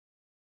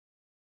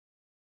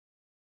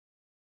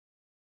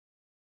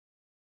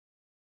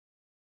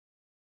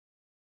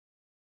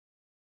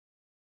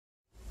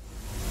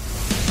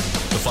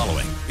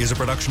is a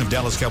production of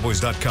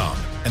DallasCowboys.com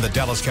and the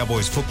Dallas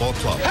Cowboys Football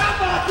Club. How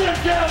about them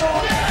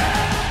Cowboys?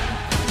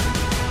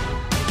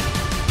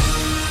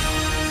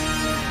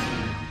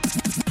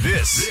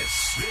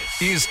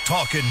 This is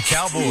Talkin'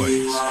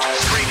 Cowboys.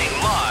 Streaming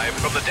live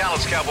from the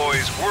Dallas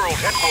Cowboys World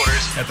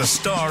Headquarters at the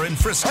Star in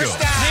Frisco.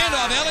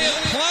 Handoff, Elliott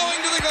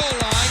plowing to the goal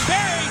line.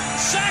 Barry,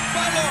 sacked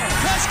by Lord.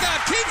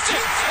 Prescott keeps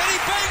it, and he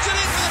bangs it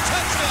in for the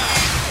touchdown.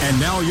 And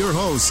now your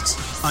hosts,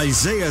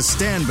 Isaiah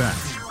Stanback,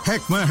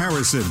 Heckma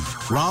Harrison,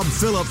 Rob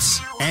Phillips,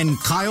 and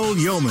Kyle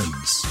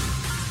Yeomans.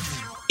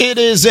 It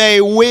is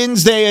a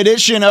Wednesday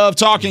edition of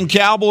Talking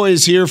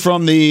Cowboys here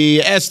from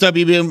the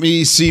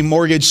SWBC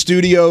Mortgage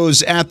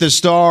Studios at the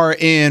Star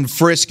in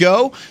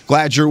Frisco.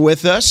 Glad you're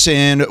with us.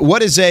 And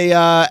what is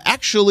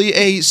actually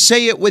a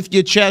Say It With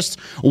Your Chest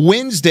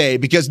Wednesday?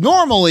 Because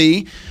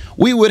normally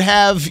we would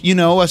have,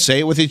 a Say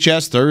It With Your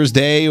Chest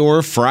Thursday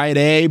or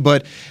Friday,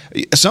 but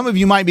some of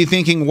you might be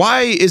thinking,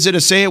 why is it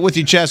a Say It With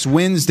Your Chest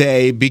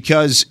Wednesday?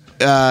 Because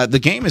the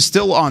game is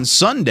still on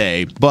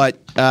Sunday, but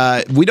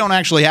we don't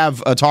actually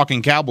have a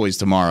Talking Cowboys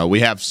tomorrow. We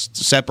have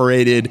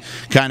separated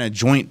kind of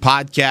joint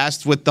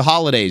podcasts with the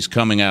holidays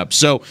coming up.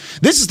 So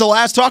this is the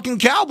last Talking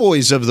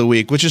Cowboys of the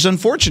week, which is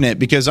unfortunate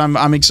because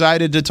I'm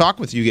excited to talk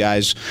with you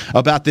guys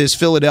about this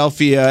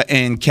Philadelphia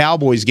and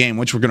Cowboys game,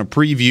 which we're going to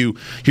preview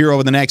here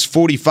over the next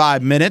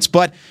 45 minutes.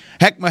 But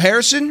Heckma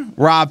Harrison,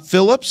 Rob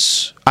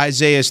Phillips,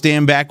 Isaiah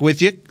Stanback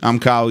with you. I'm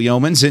Kyle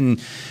Yeomans. And,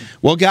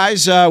 well,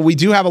 guys, we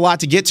do have a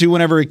lot to get to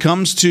whenever it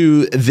comes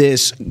to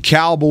this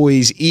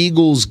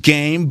Cowboys-Eagles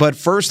game. But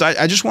first,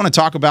 I just want to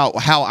talk about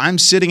how I'm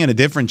sitting in a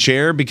different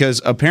chair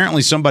because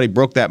apparently somebody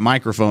broke that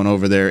microphone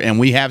over there, and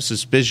we have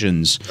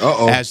suspicions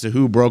as to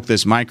who broke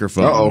this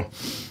microphone.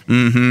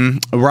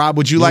 Mm-hmm. Rob,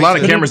 would you There's like a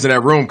lot of cameras in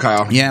that room,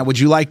 Kyle. Yeah, would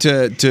you like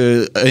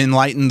to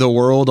enlighten the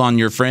world on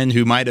your friend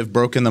who might have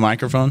broken the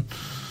microphone?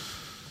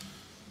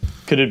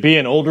 Could it be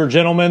an older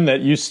gentleman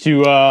that used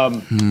to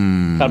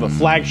kind of a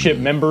flagship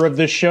member of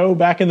this show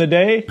back in the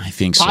day? I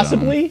think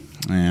possibly.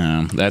 So.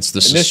 Yeah, that's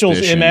the initials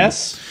suspicion.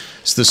 MS.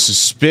 It's the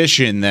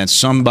suspicion that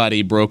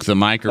somebody broke the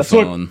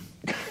microphone.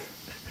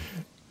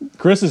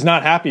 Chris is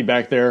not happy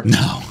back there.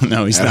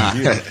 No, he's not.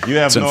 You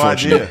have no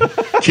idea.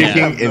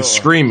 Kicking and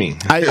screaming.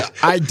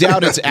 I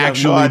doubt it's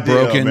actually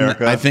broken.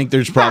 America. I think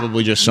there's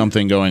probably just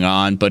something going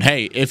on. But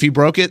hey, if he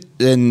broke it,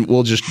 then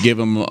we'll just give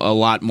him a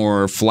lot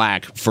more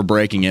flack for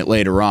breaking it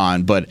later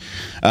on. But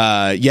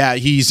yeah,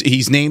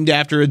 he's named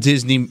after a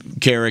Disney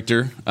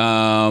character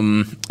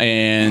and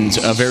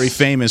a very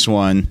famous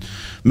one.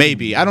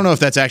 Maybe. I don't know if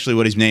that's actually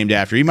what he's named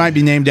after. He might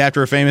be named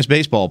after a famous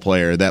baseball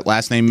player, that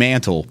last name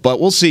Mantle. But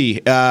we'll see.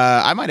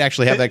 I might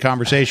actually have that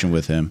conversation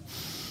with him.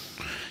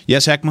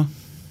 Yes, Heckma?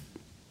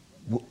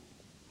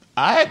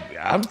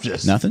 I'm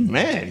just nothing.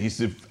 Man, he's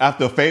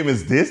after a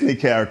famous Disney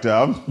character.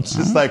 I'm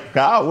just like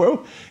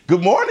Kyle.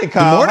 Good morning,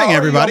 Kyle. Good morning,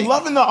 everybody. I'm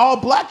loving the all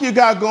black you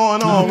got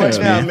going on right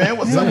now, man.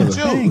 What's up with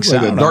you? It's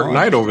like a Dark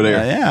Knight over there.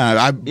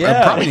 I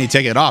probably need to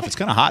take it off. It's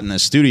kind of hot in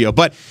this studio.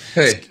 But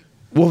hey,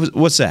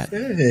 what's that?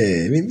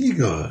 Hey, I mean, you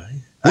go.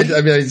 I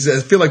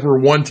feel like we're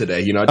one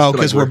today.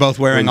 Because we're both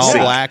wearing all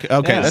black.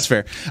 Okay, yes. That's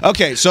fair.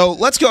 Okay, so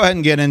let's go ahead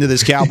and get into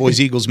this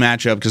Cowboys-Eagles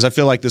matchup because I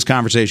feel like this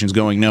conversation is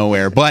going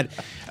nowhere. But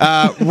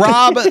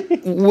Rob,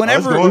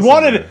 whenever we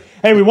wanted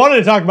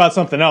to talk about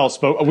something else,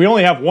 but we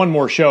only have one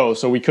more show,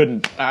 so we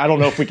couldn't. I don't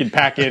know if we can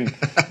pack in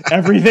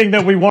everything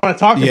that we want to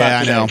talk about today.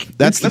 I know.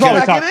 That's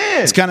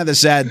it's kind of the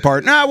sad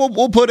part.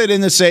 We'll put it in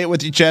the Say It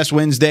With Your Chest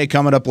Wednesday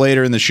coming up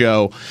later in the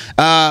show.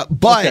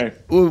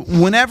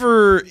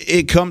 Whenever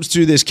it comes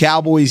to this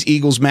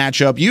Cowboys-Eagles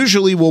matchup,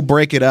 usually we'll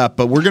break it up,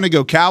 but we're going to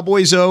go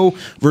Cowboys O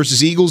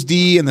versus Eagles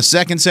D in the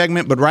second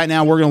segment. But right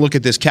now we're going to look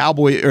at this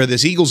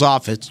this Eagles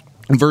offense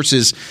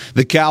versus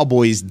the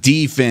Cowboys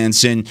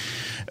defense. And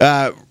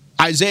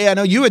Isaiah, I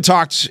know you had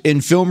talked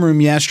in Film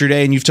Room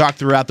yesterday, and you've talked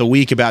throughout the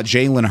week about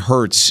Jalen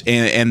Hurts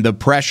and the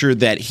pressure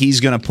that he's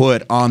going to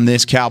put on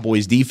this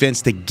Cowboys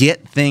defense to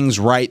get things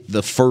right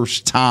the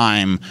first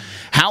time.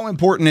 How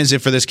important is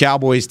it for this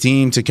Cowboys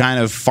team to kind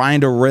of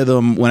find a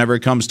rhythm whenever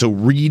it comes to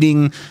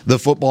reading the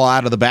football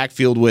out of the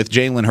backfield with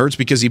Jalen Hurts,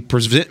 because he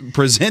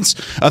presents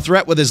a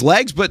threat with his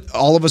legs, but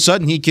all of a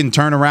sudden he can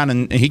turn around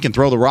and he can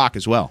throw the rock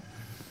as well?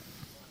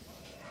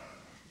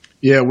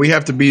 Yeah, we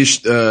have to be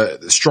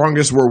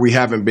strongest where we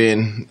haven't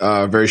been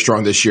very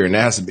strong this year, and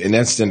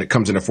that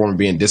comes in the form of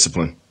being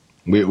disciplined.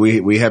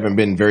 We haven't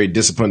been very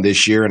disciplined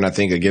this year, and I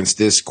think against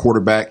this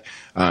quarterback,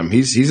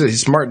 he's a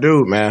smart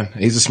dude, man.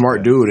 He's a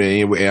smart dude,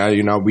 and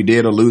we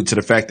did allude to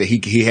the fact that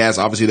he has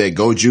obviously that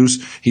go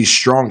juice. He's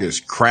strong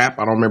as crap.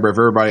 I don't know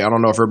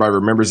if everybody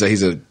remembers that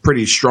he's a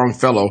pretty strong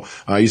fellow.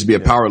 He used to be a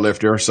power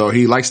lifter, so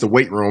he likes the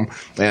weight room,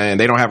 and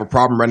they don't have a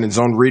problem running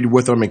zone read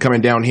with him and coming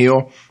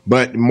downhill.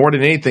 But more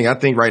than anything, I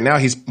think right now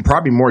he's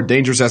probably more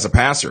dangerous as a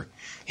passer.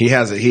 He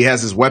has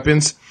his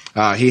weapons.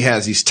 He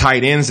has these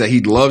tight ends that he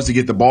loves to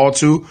get the ball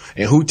to.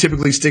 And who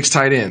typically sticks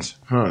tight ends?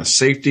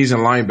 Safeties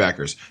and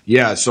linebackers.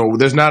 Yeah, so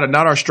there's not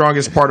our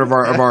strongest part of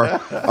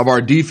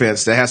our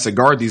defense that has to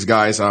guard these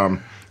guys.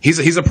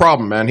 He's a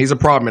problem, man. He's a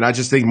problem, and I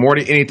just think more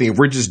than anything, if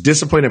we're just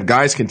disciplined, if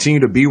guys continue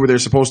to be where they're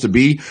supposed to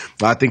be,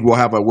 I think we'll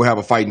have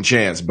a fighting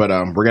chance. But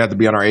we're gonna have to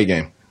be on our A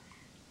game.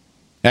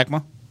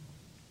 Heckma?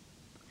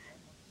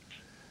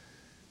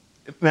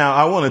 Now,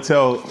 I want to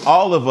tell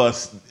all of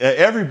us,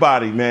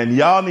 everybody, man,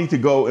 y'all need to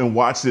go and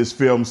watch this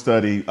film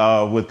study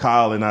with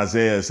Kyle and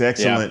Isaiah. It's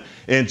excellent.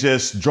 Yeah. And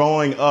just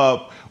drawing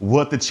up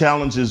what the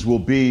challenges will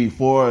be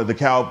for the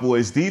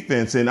Cowboys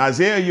defense. And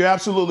Isaiah, you're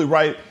absolutely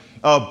right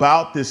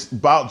about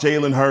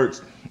Jalen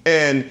Hurts.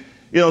 And,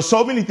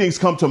 so many things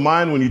come to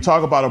mind when you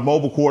talk about a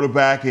mobile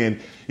quarterback. And,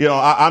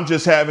 I'm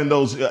just having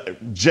those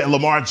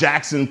Lamar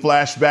Jackson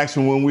flashbacks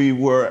from when we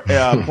were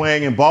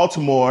playing in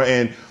Baltimore.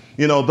 And,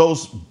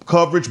 those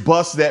coverage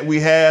busts that we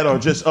had are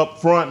just up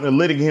front and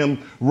letting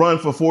him run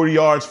for 40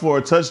 yards for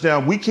a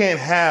touchdown. We can't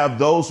have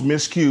those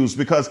miscues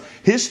because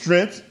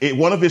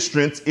one of his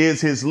strengths is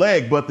his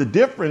leg. But the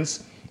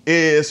difference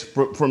is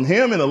from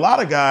him and a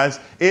lot of guys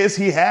is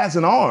he has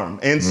an arm.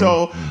 And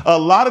so a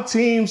lot of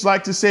teams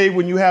like to say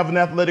when you have an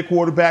athletic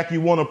quarterback,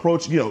 you want to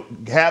approach,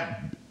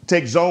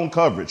 take zone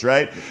coverage,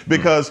 right?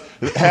 Because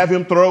have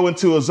him throw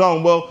into a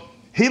zone. Well,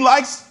 he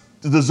likes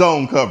the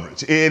zone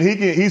coverage, and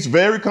he's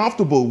very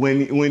comfortable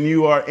when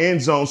you are in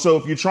zone. So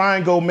if you try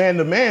and go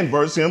man-to-man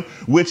versus him,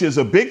 which is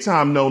a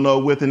big-time no-no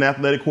with an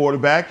athletic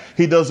quarterback,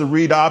 he does a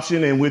read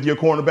option, and with your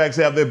cornerbacks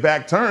have their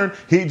back turned,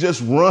 he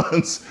just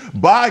runs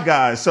by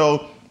guys.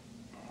 So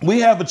we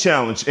have a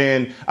challenge,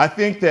 and I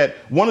think that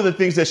one of the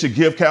things that should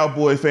give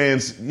Cowboy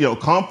fans,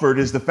 comfort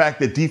is the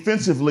fact that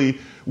defensively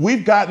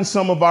we've gotten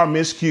some of our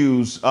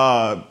miscues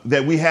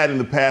that we had in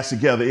the past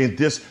together in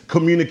this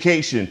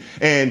communication.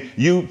 And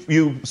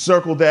you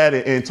circled that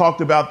and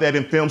talked about that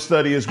in film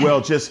study as well.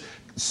 Just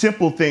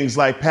simple things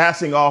like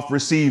passing off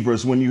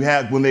receivers when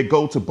they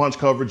go to bunch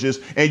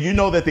coverages,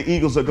 and that the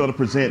Eagles are going to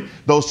present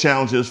those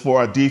challenges for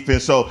our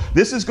defense. So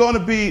this is going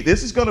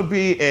to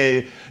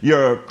be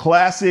your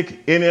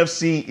classic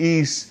NFC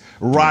East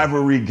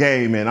rivalry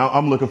game, and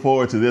I'm looking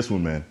forward to this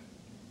one, man.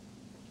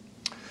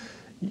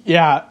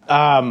 Yeah.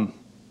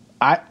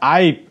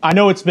 I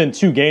know it's been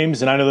 2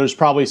 games, and I know there's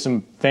probably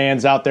some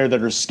fans out there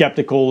that are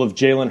skeptical of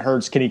Jalen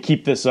Hurts. Can he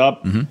keep this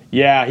up? Mm-hmm.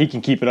 Yeah, he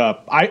can keep it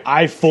up.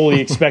 I fully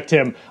expect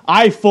him.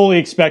 I fully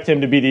expect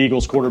him to be the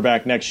Eagles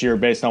quarterback next year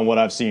based on what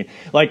I've seen.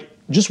 Like,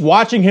 just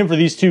watching him for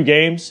these 2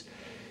 games,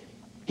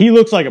 he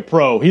looks like a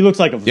pro. He looks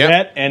like a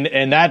vet,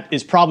 and that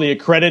is probably a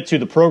credit to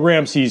the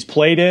programs he's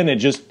played in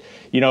and just,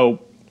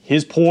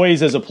 his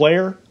poise as a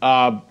player.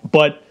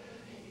 But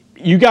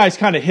you guys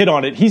kind of hit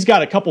on it. He's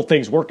got a couple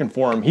things working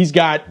for him. He's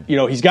got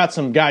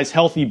some guys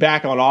healthy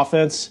back on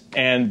offense,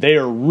 and they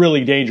are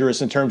really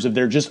dangerous in terms of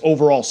their just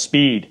overall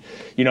speed.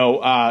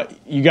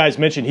 You guys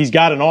mentioned he's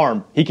got an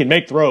arm. He can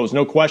make throws,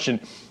 no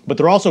question. But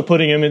they're also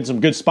putting him in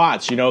some good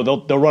spots. They'll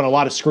run a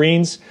lot of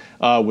screens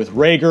with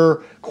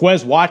Rager.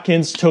 Quez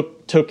Watkins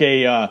took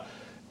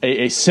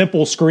a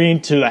simple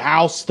screen to the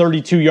house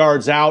 32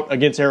 yards out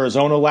against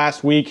Arizona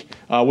last week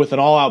with an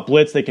all-out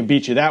blitz. They can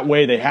beat you that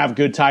way. They have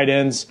good tight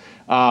ends.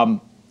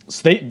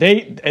 So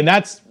and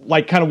that's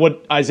like kind of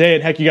what Isaiah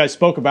and Heck you guys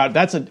spoke about.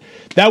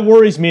 That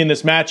worries me in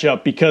this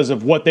matchup because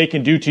of what they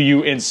can do to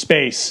you in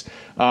space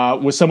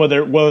with some of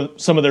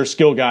their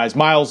skill guys.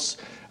 Miles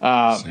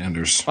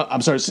Sanders.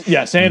 I'm sorry.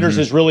 Yeah, Sanders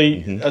has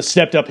really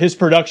stepped up his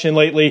production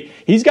lately.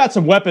 He's got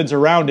some weapons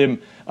around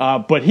him,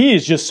 but he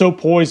is just so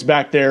poised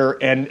back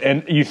there.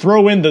 And you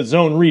throw in the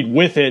zone read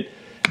with it,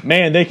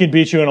 man, they can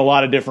beat you in a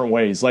lot of different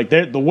ways. Like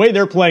the way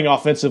they're playing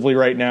offensively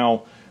right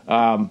now.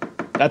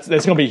 That's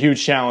going to be a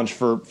huge challenge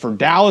for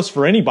Dallas,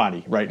 for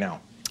anybody right now.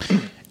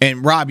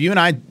 And, Rob, you and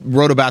I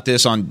wrote about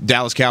this on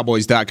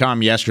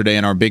DallasCowboys.com yesterday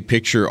in our Big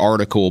Picture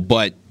article,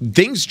 but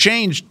things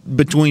changed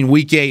between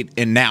Week 8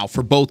 and now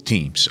for both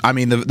teams. I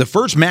mean, the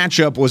first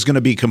matchup was going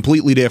to be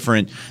completely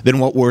different than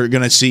what we're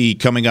going to see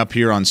coming up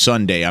here on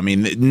Sunday. I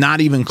mean,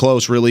 not even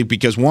close, really,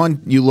 because,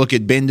 one, you look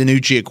at Ben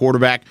DiNucci, a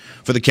quarterback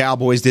for the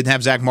Cowboys, didn't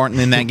have Zach Martin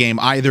in that game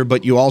either,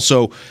 but you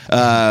also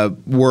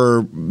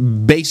were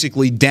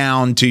basically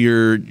down to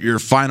your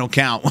final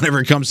count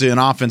whenever it comes to an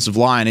offensive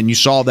line, and you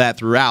saw that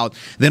throughout.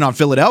 Then on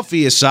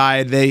Philadelphia's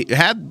side, they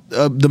had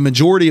the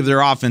majority of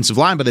their offensive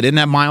line, but they didn't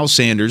have Miles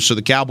Sanders, so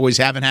the Cowboys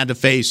haven't had to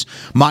face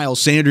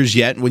Miles Sanders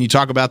yet. When you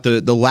talk about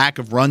the lack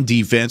of run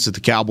defense that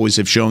the Cowboys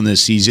have shown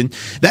this season,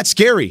 that's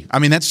scary. I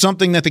mean, that's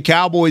something that the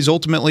Cowboys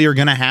ultimately are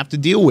going to have to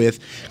deal with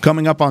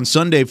coming up on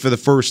Sunday for the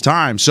first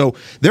time. So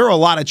there are a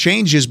lot of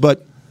changes,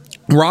 but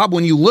Rob,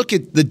 when you look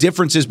at the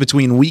differences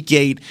between Week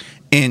 8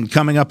 and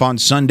coming up on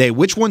Sunday,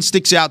 which one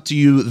sticks out to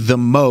you the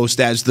most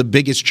as the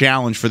biggest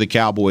challenge for the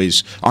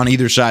Cowboys on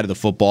either side of the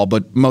football,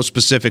 but most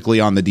specifically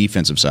on the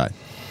defensive side?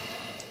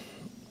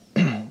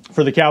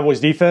 For the Cowboys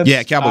defense?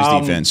 Yeah,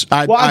 Cowboys defense.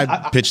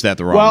 I pitched that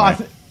the wrong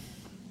way.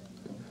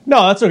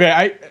 No, that's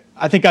okay.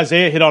 I think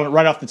Isaiah hit on it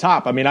right off the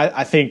top. I mean,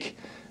 I think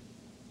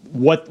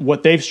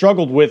what they've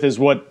struggled with is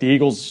what the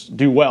Eagles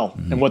do well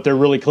and what they're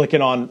really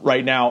clicking on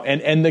right now.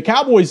 And the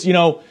Cowboys,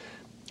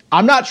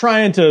 I'm not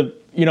trying to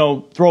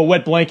throw a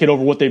wet blanket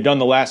over what they've done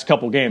the last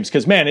couple games.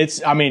 Because, man,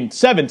 7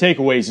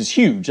 takeaways is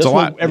huge. That's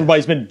what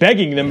everybody's been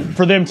begging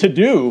for them to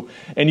do.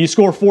 And you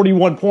score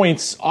 41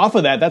 points off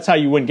of that. That's how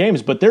you win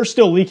games. But they're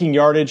still leaking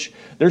yardage.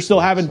 They're still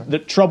having the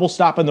trouble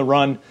stopping the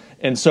run.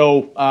 And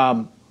so,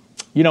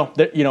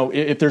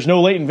 if there's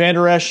no Leighton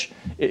Vander Esch,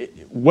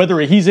 whether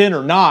he's in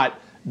or not,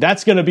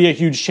 that's going to be a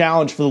huge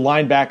challenge for the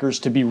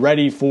linebackers to be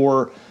ready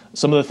for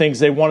some of the things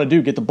they want to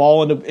do, get the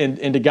ball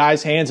into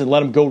guys' hands and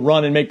let them go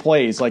run and make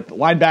plays. Like,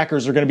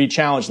 linebackers are going to be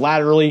challenged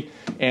laterally,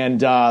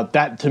 and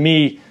that, to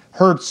me,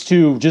 hurts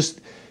too,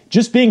 just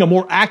being a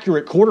more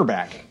accurate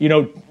quarterback.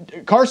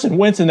 Carson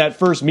Wentz in that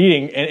first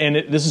meeting,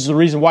 and this is the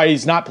reason why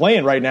he's not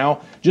playing right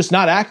now, just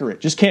not accurate,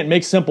 just can't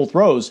make simple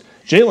throws.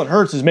 Jalen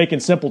Hurts is making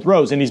simple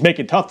throws, and he's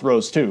making tough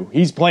throws too.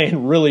 He's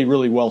playing really,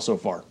 really well so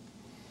far.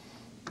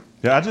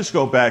 Yeah, I just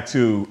go back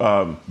to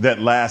that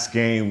last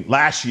game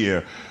last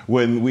year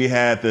when we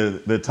had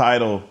the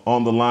title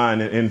on the line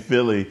in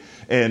Philly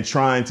and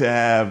trying to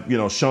have,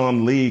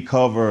 Sean Lee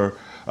cover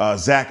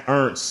Zach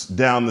Ertz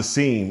down the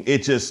seam.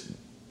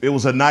 It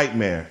was a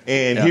nightmare.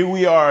 And Here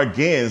we are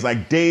again. It's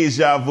like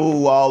deja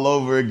vu all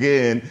over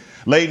again.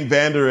 Leighton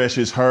Vander Esch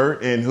is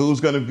hurt, and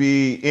who's going to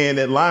be in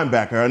at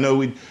linebacker? I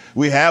know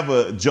we have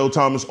a Joe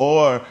Thomas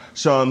or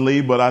Sean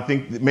Lee, but I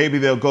think maybe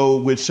they'll go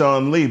with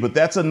Sean Lee. But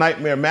that's a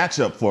nightmare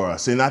matchup for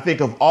us. And I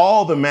think of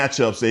all the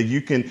matchups that you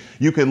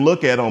can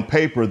look at on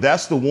paper,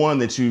 that's the one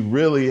that you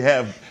really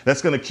have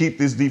that's going to keep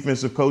these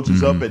defensive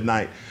coaches up at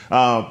night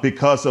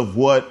because of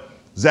what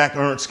Zach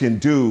Ertz can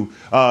do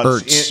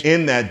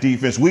in that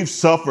defense. We've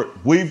suffered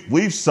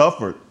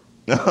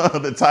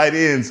the tight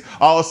ends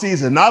all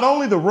season. Not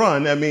only the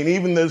run,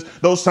 even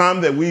those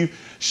times that we've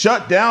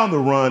shut down the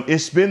run,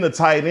 it's been the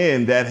tight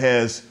end that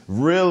has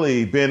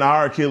really been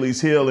our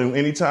Achilles heel. And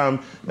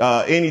anytime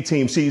any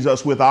team sees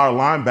us with our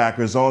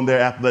linebackers on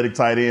their athletic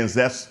tight ends,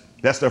 that's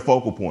their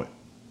focal point.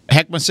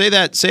 Heckma, say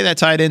that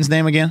tight end's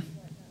name again.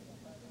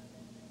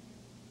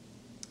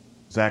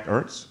 Zach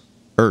Ertz.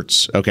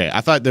 Ertz. Okay,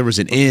 I thought there was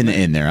an N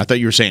in there. I thought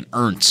you were saying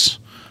Ernst.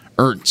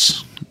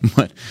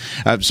 But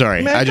I'm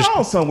sorry. Man,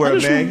 go somewhere,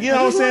 man. You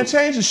know what I'm saying?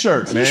 Change the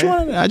shirt,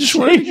 man.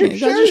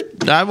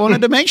 I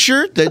wanted to make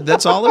sure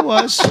that's all it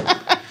was.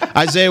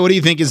 Isaiah, what do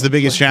you think is the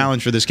biggest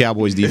challenge for this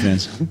Cowboys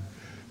defense?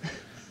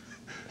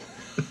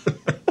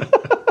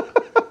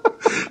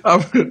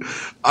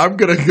 I'm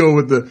gonna go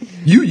with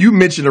you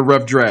mentioned a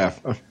rough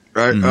draft.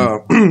 Right,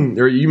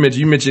 or you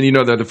mentioned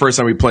that the first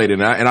time we played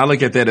it, and I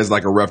look at that as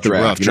like a rough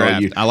draft.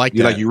 I like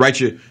that. You write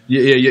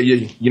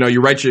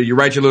you write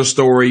your little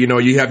story.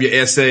 You have your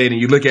essay, and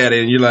you look at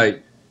it, and you're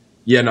like,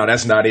 yeah, no,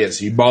 that's not it.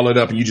 So you ball it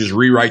up, and you just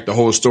rewrite the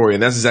whole story,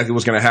 and that's exactly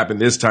what's going to happen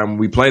this time when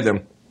we play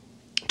them.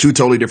 Two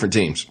totally different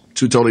teams,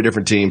 two totally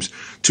different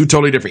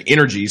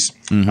energies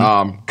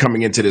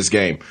coming into this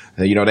game.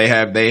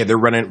 They're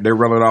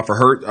running off a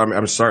hurt.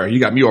 I'm sorry,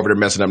 you got me over there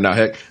messing up now.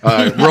 Heck,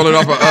 rolling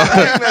off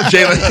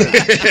Jalen.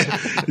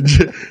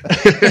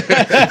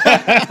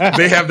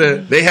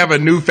 They have a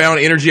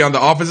newfound energy on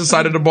the offensive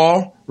side of the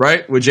ball,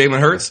 right, with Jalen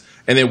Hurts,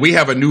 and then we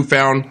have a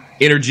newfound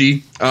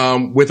energy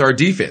with our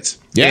defense.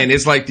 Yeah. And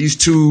it's like these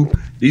two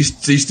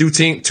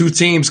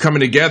teams coming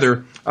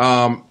together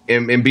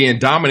and being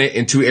dominant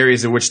in two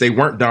areas in which they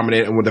weren't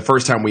dominant when the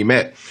first time we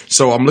met.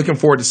 So I'm looking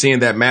forward to seeing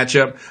that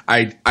matchup.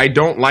 I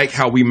don't like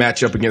how we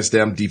match up against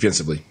them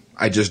defensively.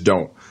 I just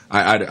don't.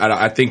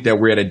 I think that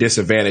we're at a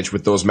disadvantage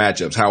with those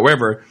matchups.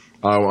 However,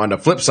 on the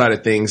flip side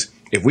of things,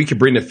 if we could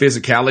bring the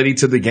physicality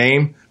to the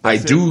game, I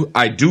do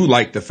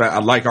like the fact I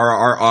like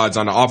our odds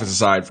on the offensive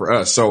side for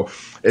us. So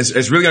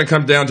it's really going to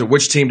come down to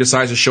which team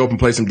decides to show up and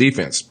play some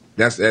defense.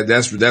 That's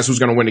who's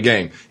going to win the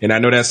game. And I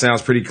know that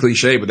sounds pretty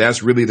cliche, but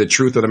that's really the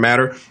truth of the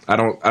matter. I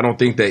don't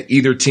think that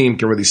either team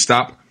can really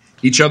stop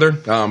each other.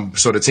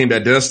 So the team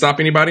that does stop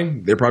anybody,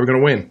 they're probably going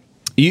to win.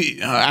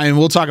 And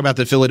we'll talk about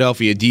the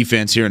Philadelphia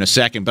defense here in a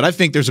second, but I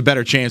think there's a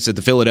better chance that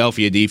the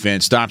Philadelphia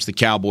defense stops the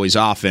Cowboys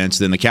offense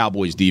than the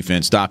Cowboys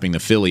defense stopping the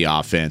Philly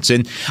offense.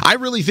 And I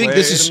really think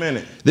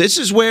this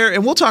is where,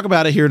 and we'll talk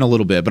about it here in a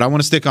little bit, but I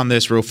want to stick on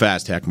this real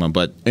fast,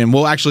 Heckma, and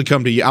we'll actually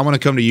come to you. I want to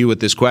come to you with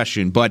this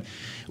question, but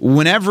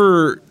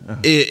whenever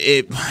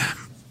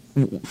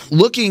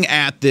looking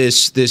at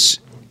this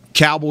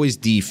Cowboys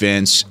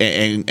defense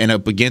and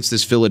up against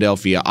this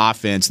Philadelphia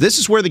offense, this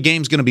is where the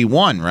game's going to be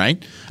won,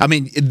 right? I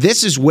mean,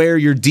 this is where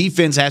your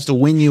defense has to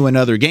win you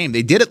another game.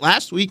 They did it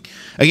last week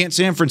against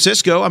San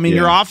Francisco. I mean,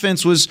 your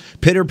offense was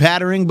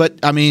pitter-pattering, but,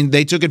 I mean,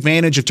 they took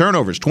advantage of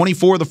turnovers.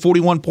 24 of the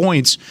 41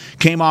 points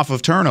came off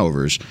of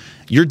turnovers.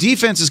 Your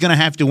defense is going to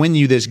have to win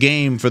you this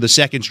game for the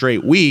second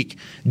straight week.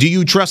 Do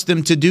you trust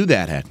them to do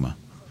that, Heckma?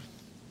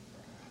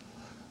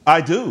 I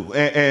do,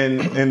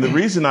 and the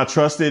reason I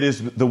trust it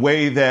is the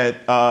way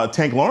that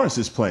Tank Lawrence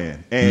is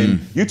playing. And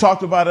you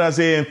talked about it,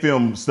 Isaiah, in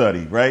film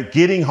study, right?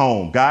 Getting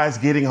home, guys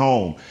getting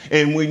home.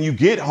 And when you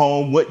get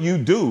home, what you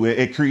do,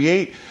 it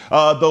create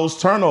those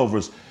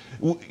turnovers.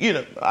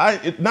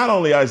 not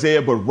only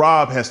Isaiah, but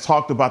Rob has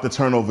talked about the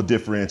turnover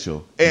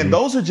differential. And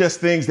those are just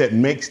things that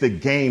makes the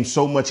game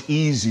so much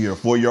easier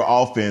for your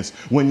offense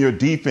when your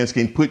defense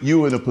can put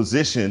you in a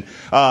position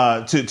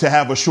to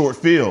have a short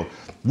field.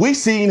 We've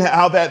seen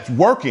how that's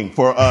working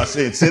for us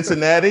in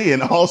Cincinnati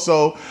and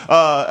also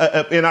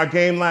in our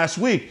game last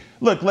week.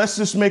 Look, let's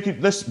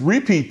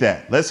repeat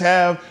that. Let's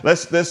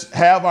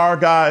have our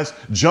guys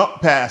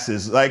jump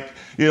passes like,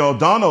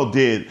 Donald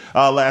did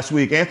last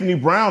week. Anthony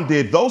Brown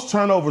did. Those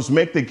turnovers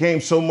make the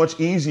game so much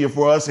easier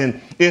for us.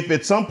 And if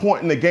at some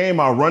point in the game,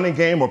 our running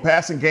game or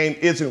passing game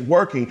isn't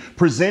working,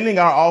 presenting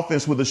our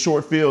offense with a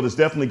short field is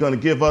definitely going to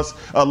give us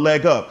a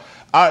leg up.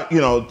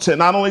 To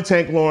not only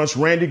Tank Lawrence,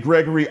 Randy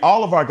Gregory,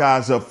 all of our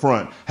guys up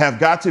front have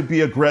got to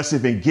be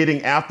aggressive in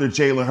getting after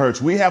Jalen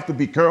Hurts. We have to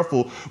be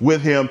careful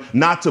with him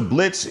not to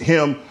blitz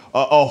him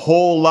a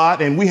whole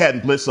lot, and we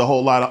hadn't blitzed a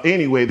whole lot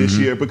anyway this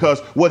year because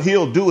what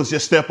he'll do is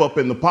just step up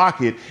in the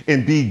pocket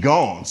and be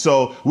gone.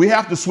 So we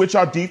have to switch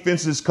our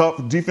defensive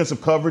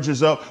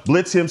coverages up,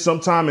 blitz him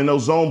sometime in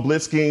those zone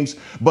blitz schemes,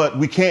 but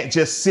we can't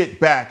just sit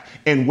back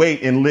and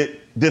wait and let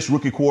this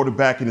rookie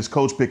quarterback and his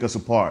coach pick us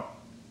apart.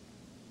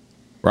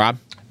 Rob?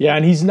 Yeah,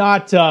 and he's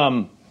not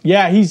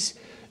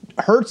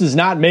Hurts is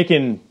not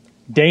making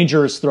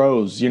dangerous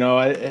throws.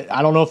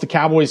 I don't know if the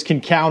Cowboys can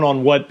count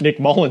on what Nick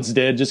Mullins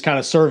did, just kind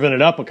of serving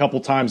it up a couple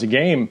times a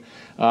game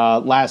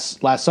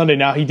last Sunday.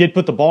 Now, he did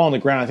put the ball on the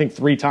ground, I think,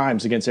 3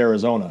 times against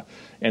Arizona.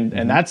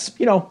 And that's,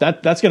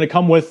 that's going to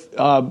come with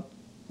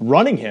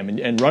running him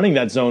and running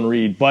that zone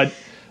read. But,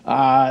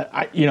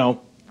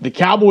 the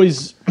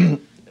Cowboys,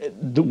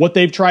 what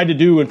they've tried to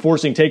do in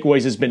forcing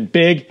takeaways has been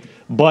big,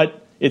 but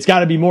it's got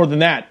to be more than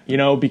that,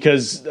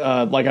 because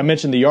like I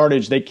mentioned, the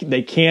yardage, they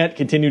can't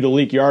continue to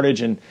leak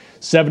yardage and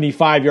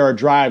 75-yard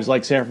drives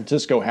like San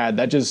Francisco had.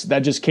 That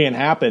just can't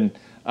happen.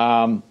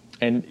 And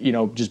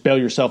just bail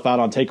yourself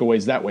out on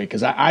takeaways that way,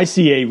 because I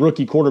see a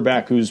rookie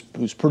quarterback who's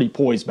pretty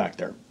poised back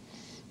there.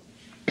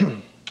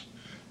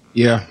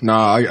 Yeah, no,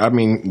 I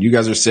mean, you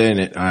guys are saying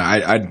it.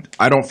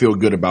 I don't feel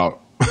good about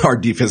our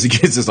defense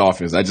against this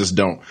offense. I just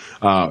don't.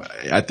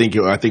 I think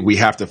we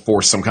have to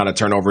force some kind of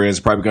turnover.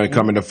 It's probably going to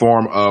come in the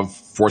form of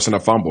forcing a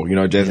fumble.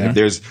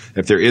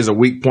 If there is a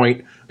weak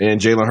point in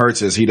Jalen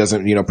Hurts, he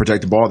doesn't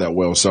protect the ball that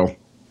well. So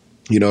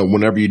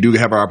whenever you do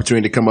have an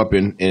opportunity to come up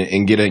and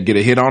get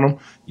a hit on him,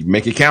 you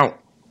make it count.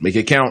 Make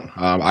it count.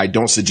 I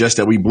don't suggest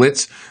that we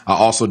blitz. I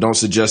also don't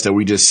suggest that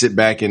we just sit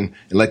back and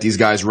let these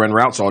guys run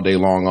routes all day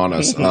long on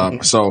us.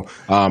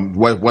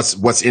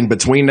 What's in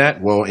between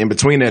that? Well, in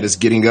between that is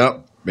getting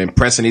up and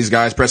pressing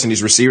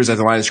these receivers at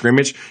the line of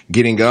scrimmage,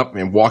 getting up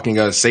and walking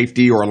a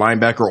safety or a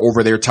linebacker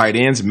over their tight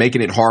ends,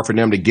 making it hard for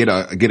them to get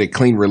a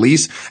clean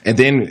release. And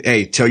then,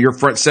 hey, tell your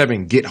front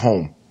 7, get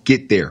home,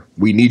 get there.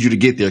 We need you to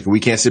get there because we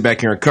can't sit back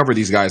here and cover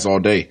these guys all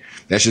day.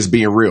 That's just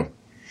being real.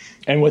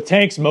 And with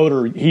Tank's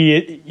motor,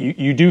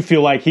 you do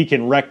feel like he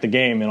can wreck the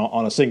game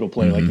on a single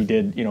play, like he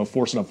did,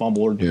 forcing a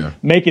fumble or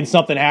making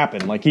something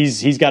happen. Like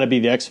he's got to be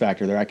the X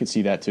factor there. I could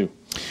see that too.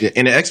 Yeah,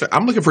 and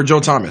I'm looking for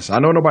Joe Thomas. I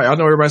know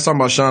everybody's talking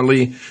about Sean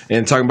Lee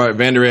and talking about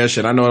Van Der Esch,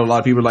 and I know a lot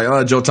of people are like,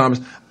 oh, Joe Thomas.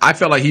 I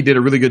felt like he did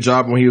a really good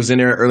job when he was in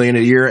there early in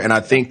the year, and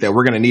I think that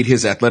we're going to need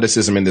his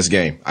athleticism in this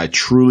game. I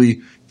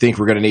truly think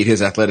we're going to need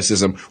his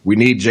athleticism. We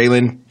need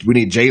Jalen,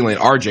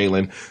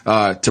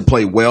 to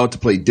play well, to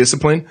play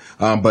discipline.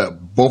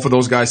 But both of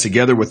those guys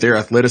together with their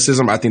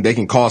athleticism, I think they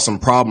can cause some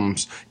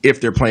problems if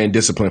they're playing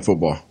disciplined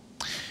football.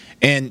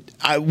 And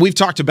we've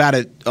talked about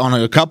it on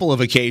a couple of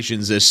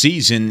occasions this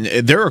season.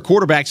 There are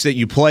quarterbacks that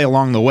you play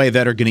along the way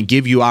that are going to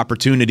give you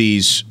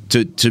opportunities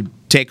to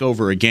take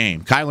over a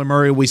game. Kyler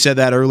Murray, we said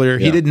that earlier.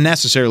 Yeah. He didn't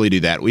necessarily do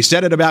that. We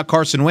said it about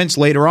Carson Wentz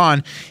later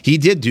on. He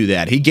did do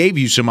that. He gave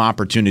you some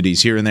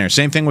opportunities here and there.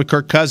 Same thing with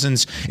Kirk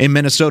Cousins in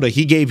Minnesota.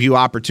 He gave you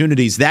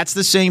opportunities. That's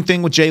the same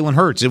thing with Jalen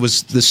Hurts. It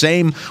was the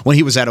same when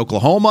he was at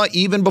Oklahoma,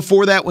 even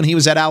before that when he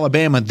was at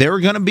Alabama. There are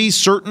going to be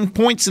certain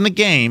points in the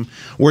game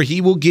where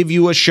he will give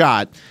you a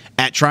shot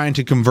at trying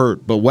to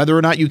convert, but whether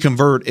or not you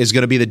convert is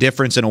going to be the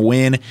difference in a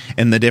win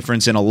and the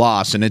difference in a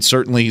loss, and it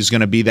certainly is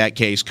going to be that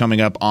case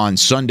coming up on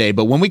Sunday.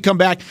 But when we come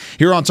back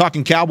here on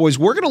Talking Cowboys,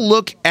 we're going to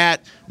look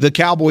at the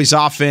Cowboys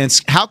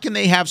offense. How can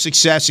they have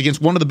success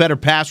against one of the better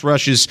pass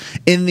rushes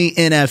in the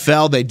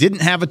NFL? They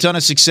didn't have a ton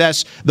of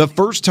success the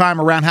first time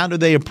around. How do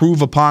they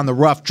improve upon the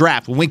rough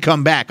draft? When we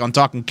come back on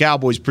Talking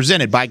Cowboys,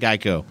 presented by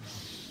Geico.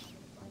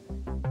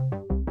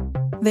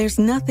 There's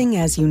nothing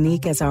as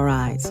unique as our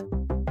eyes,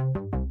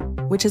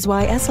 which is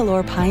why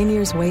Essilor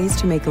pioneers ways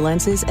to make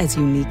lenses as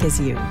unique as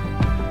you.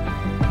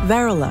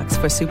 Varilux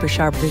for super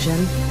sharp vision,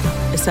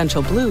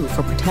 Essential Blue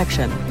for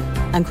protection,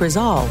 and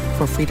Crizal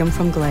for freedom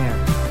from glare.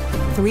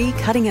 3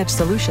 cutting-edge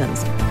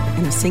solutions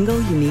in a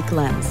single unique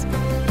lens.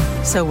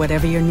 So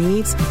whatever your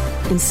needs,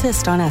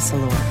 insist on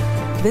Essilor.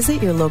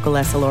 Visit your local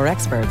Essilor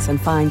experts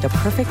and find the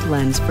perfect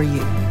lens for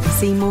you.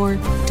 See more,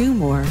 do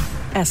more,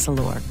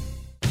 Essilor.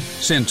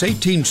 Since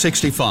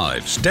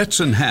 1865,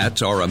 Stetson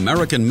hats are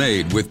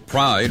American-made with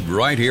pride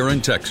right here in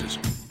Texas.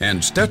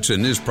 And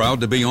Stetson is proud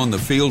to be on the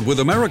field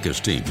with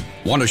America's team.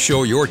 Want to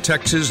show your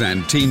Texas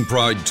and team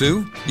pride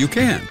too? You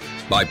can.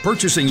 By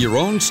purchasing your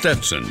own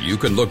Stetson, you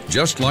can look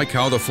just like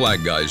how the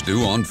flag guys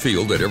do on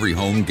field at every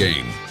home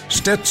game.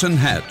 Stetson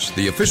hats,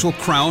 the official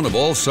crown of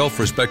all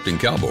self-respecting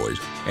Cowboys,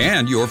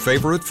 and your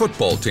favorite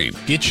football team.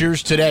 Get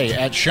yours today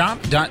at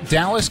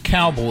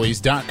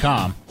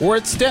shop.dallascowboys.com or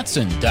at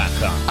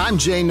stetson.com. I'm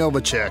Jay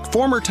Novacek,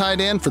 former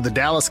tight end for the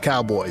Dallas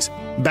Cowboys.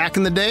 Back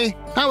in the day,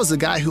 I was the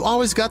guy who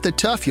always got the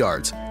tough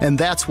yards, and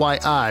that's why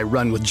I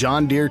run with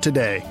John Deere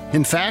today.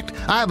 In fact,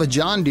 I have a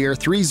John Deere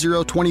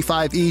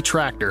 3025E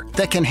tractor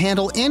that can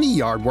handle any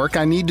yard work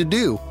I need to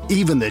do,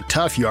 even the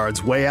tough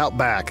yards way out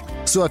back.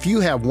 So if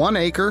you have 1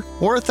 acre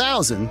or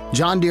 1,000,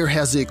 John Deere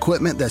has the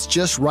equipment that's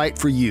just right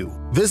for you.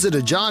 Visit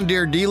a John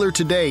Deere dealer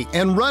today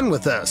and run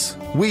with us.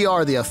 We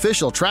are the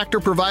official tractor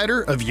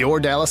provider of your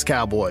Dallas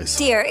Cowboys.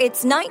 Dear,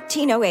 it's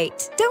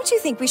 1908. Don't you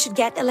think we should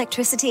get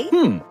electricity?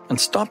 And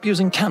stop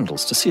using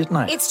candles to see at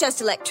night. It's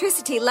just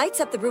electricity lights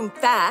up the room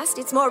fast.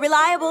 It's more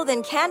reliable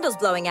than candles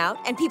blowing out,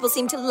 and people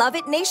seem to love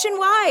it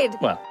nationwide.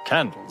 Well,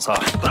 candles are...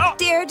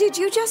 Dear, did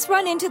you just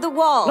run into the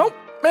wall? Nope.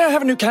 May I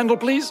have a new candle,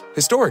 please?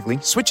 Historically,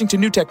 switching to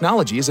new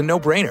technology is a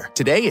no-brainer.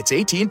 Today, it's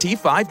AT&T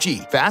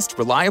 5G. Fast,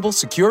 reliable,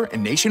 secure,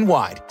 and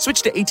nationwide.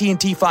 Switch to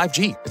AT&T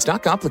 5G. It's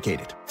not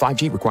complicated.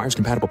 5G requires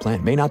compatible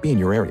plan. May not be in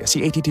your area.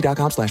 See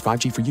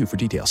att.com/5G for you for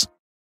details.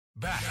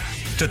 Back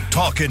to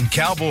Talkin'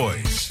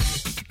 Cowboys.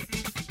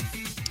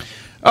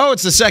 Oh,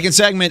 it's the second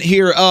segment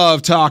here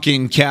of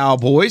Talking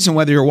Cowboys, and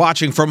whether you're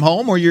watching from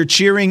home or you're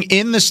cheering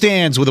in the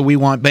stands with a We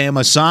Want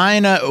Bama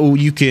sign,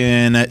 you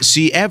can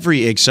see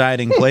every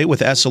exciting play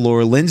with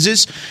Essilor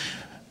lenses.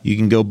 You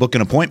can go book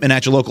an appointment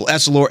at your local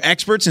Essilor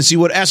experts and see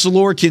what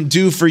Essilor can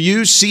do for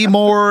you. See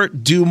more,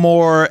 do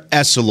more,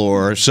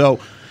 Essilor. So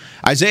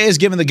Isaiah's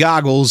given the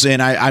goggles,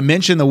 and I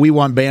mentioned the We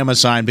Want Bama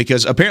sign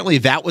because apparently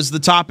that was the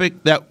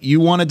topic that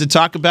you wanted to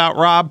talk about,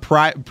 Rob,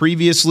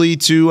 previously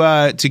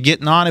to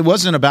getting on. It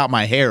wasn't about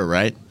my hair,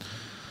 right?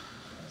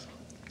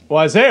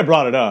 Well, Isaiah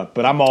brought it up,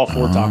 but I'm all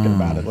for talking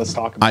about it. Let's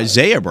talk about it.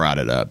 Isaiah brought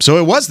it up. So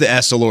it was the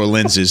Essilor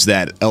lenses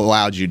that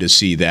allowed you to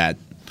see that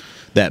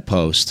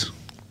post.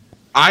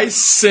 I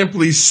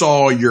simply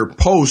saw your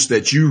post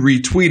that you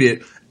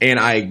retweeted, and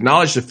I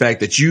acknowledge the fact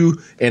that you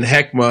and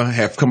Heckma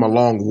have come a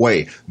long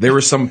way. There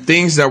were some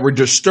things that were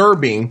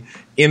disturbing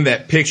in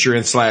that picture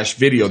and /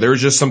 video. There were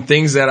just some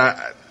things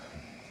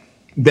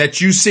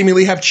that you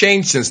seemingly have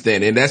changed since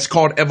then, and that's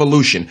called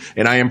evolution,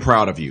 and I am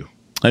proud of you.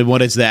 And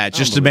what is that?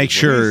 Just to make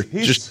sure,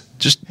 just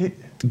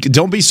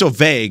don't be so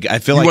vague. I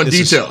feel you like want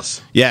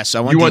details. Yes,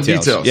 I want details. You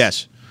want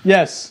details?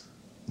 Yes.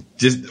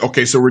 Just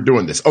okay. So we're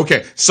doing this.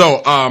 Okay.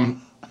 So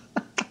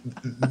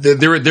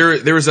there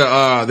was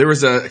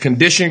a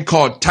condition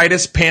called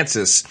Titus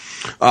pantsis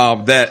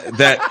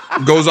that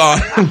goes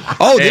on.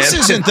 Oh, this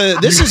isn't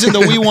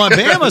the We Want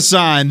Bama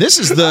sign. This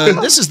is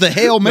the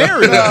Hail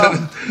Mary.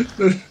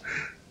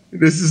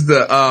 This is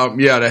the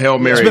Hail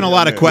Mary. There's been a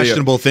lot of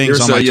questionable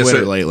things on my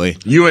Twitter lately.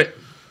 You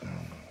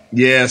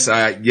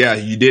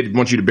did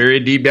want you to bury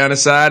it deep down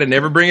inside and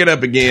never bring it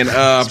up again.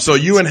 So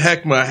you and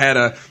Heckma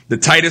had the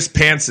Titus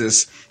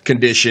pantsis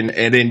condition,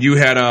 and then you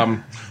had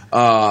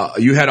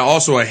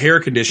also a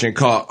hair condition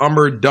called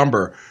Umber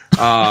Dumber.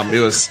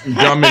 It was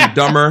Dumb and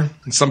Dumber.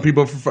 Some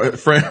people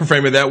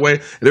frame it that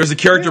way. There's a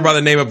character by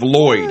the name of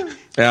Lloyd,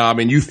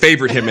 and you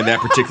favored him in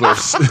that particular.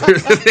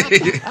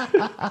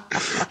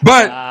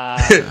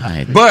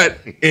 But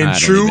in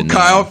true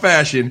Kyle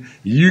fashion,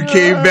 you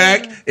came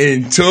back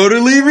and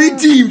totally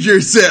redeemed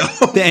yourself.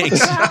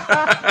 Thanks.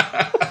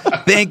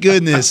 Thank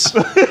goodness.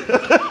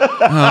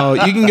 Oh,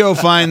 you can go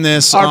find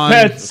this. Our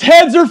pets'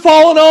 heads are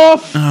falling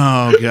off.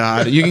 Oh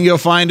God, you can go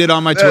find it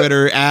on my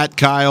Twitter at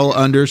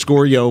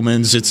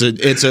Kyle_Yeomans. It's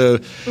a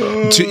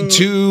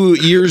 2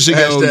 years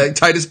ago. Hashtag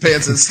Titus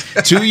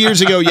Pantsis. 2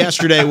 years ago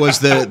yesterday was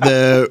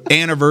the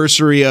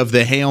anniversary of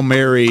the Hail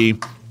Mary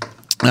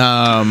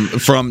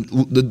from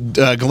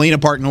the Galena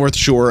Park North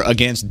Shore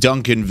against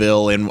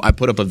Duncanville, and I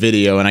put up a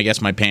video, and I guess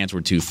my pants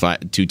were too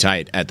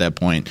tight at that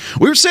point.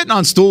 We were sitting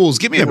on stools.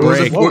 Give me a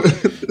break.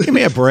 Give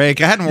me a break.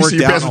 I hadn't worked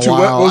out in a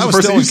while. I was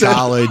still in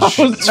college.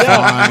 It's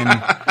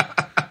fine.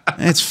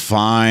 It's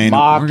fine.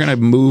 We're gonna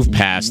move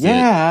past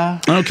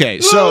it. Okay.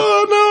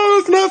 So no,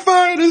 it's not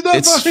fine.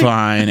 It's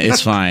fine.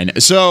 It's fine.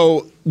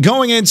 So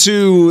going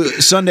into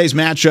Sunday's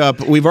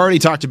matchup, we've already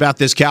talked about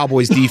this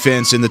Cowboys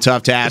defense and the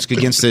tough task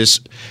against this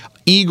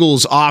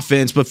Eagles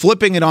offense, but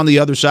flipping it on the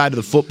other side of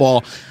the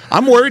football,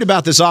 I'm worried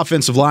about this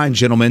offensive line,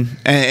 gentlemen,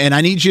 and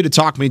I need you to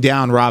talk me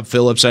down, Rob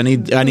Phillips. I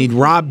need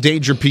Rob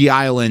Danger P.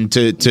 Island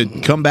to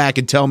come back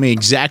and tell me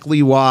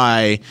exactly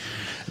why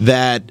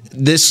that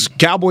this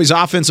Cowboys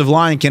offensive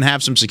line can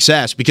have some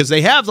success, because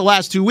they have the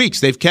last 2 weeks.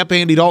 They've kept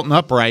Andy Dalton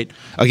upright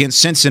against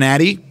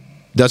Cincinnati.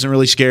 Doesn't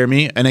really scare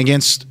me. And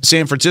against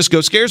San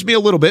Francisco, scares me a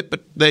little bit,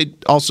 but they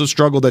also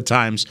struggled at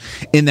times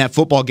in that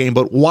football game.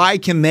 But why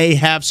can they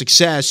have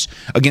success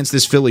against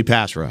this Philly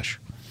pass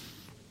rush?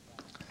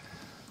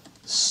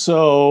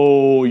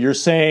 So you're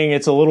saying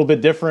it's a little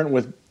bit different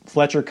with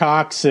Fletcher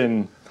Cox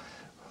and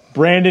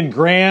Brandon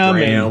Graham.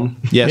 And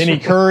Vinny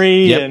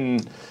Curry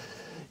and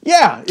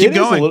keep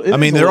going. I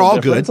mean, they're all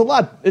different.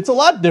 good. It's a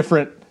lot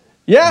different.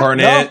 Yeah,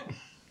 Barnett.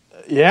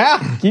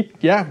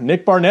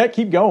 Nick Barnett,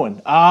 keep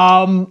going.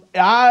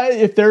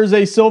 If there's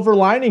a silver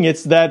lining,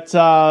 it's that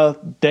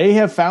they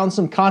have found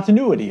some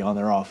continuity on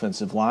their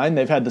offensive line.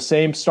 They've had the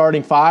same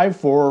starting 5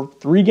 for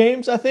 3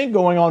 games, I think,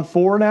 going on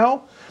 4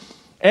 now.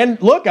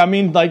 And look, I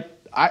mean, like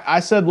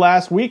I said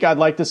last week, I'd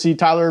like to see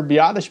Tyler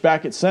Biadasz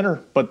back at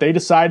center, but they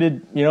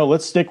decided,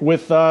 let's stick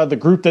with the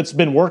group that's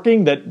been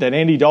working, that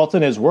Andy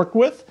Dalton has worked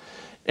with.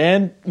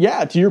 And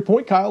to your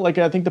point, Kyle, like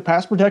I think the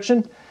pass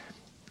protection,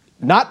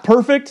 not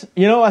perfect.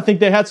 I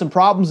think they had some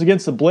problems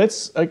against the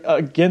blitz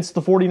against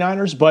the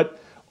 49ers, but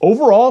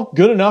overall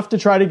good enough to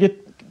try to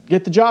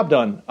get the job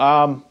done.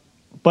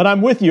 But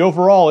I'm with you.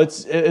 Overall,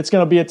 it's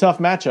going to be a tough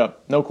matchup,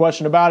 no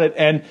question about it.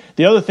 And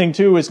the other thing,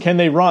 too, is can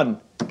they run?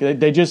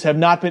 They just have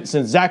not been,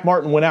 since Zach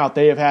Martin went out,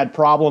 they have had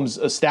problems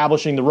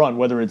establishing the run,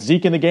 whether it's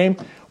Zeke in the game,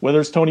 whether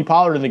it's Tony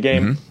Pollard in the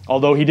game,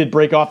 although he did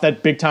break off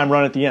that big-time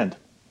run at the end.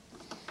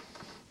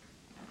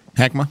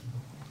 Heckma?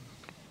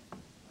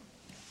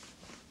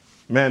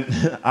 Man,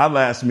 our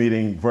last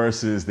meeting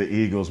versus the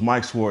Eagles,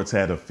 Mike Schwartz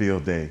had a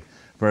field day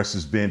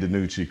versus Ben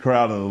DiNucci,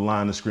 crowding the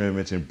line of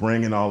scrimmage and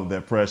bringing all of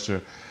that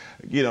pressure.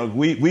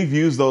 We've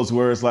used those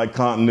words like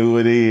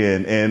continuity,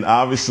 and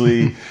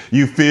obviously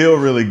you feel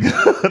really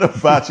good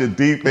about your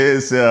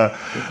defense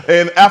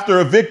and after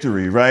a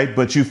victory, right?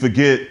 But you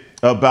forget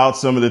about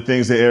some of the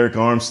things that Eric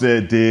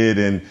Armstead did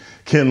and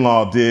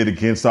Kinlaw did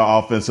against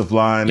our offensive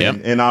line.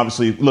 Yep. And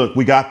obviously, look,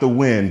 we got the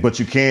win, but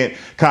you can't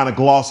kind of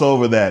gloss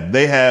over that.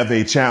 They have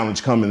a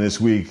challenge coming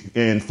this week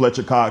in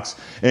Fletcher Cox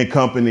and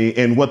company.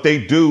 And what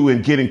they do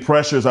in getting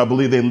pressures, I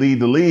believe they lead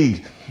the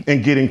league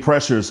in getting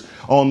pressures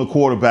on the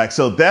quarterback.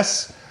 So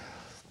that's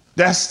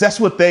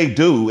what they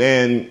do.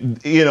 And,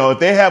 if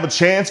they have a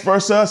chance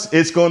versus us,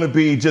 it's going to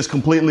be just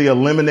completely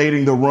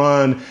eliminating the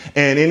run.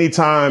 And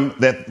anytime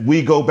that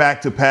we go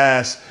back to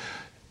pass,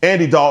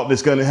 Andy Dalton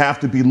is going to have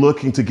to be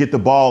looking to get the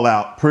ball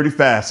out pretty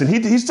fast. And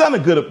he's done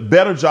a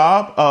better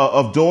job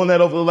of doing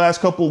that over the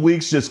last couple of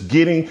weeks, just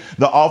getting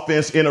the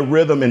offense in a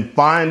rhythm and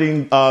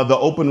finding the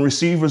open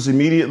receivers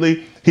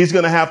immediately. He's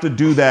going to have to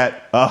do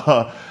that.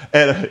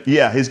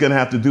 He's going to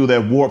have to do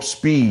that warp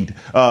speed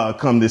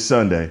come this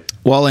Sunday.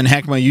 Well, and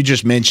Heckma, you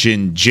just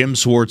mentioned Jim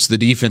Schwartz, the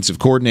defensive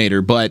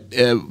coordinator, but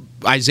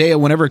Isaiah,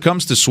 whenever it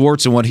comes to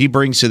Schwartz and what he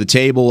brings to the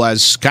table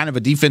as kind of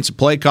a defensive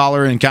play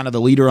caller and kind of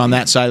the leader on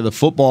that side of the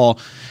football,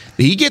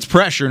 he gets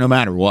pressure no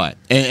matter what.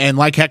 And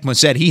like Heckma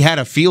said, he had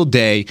a field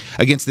day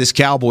against this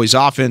Cowboys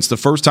offense the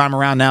first time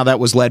around. Now that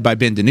was led by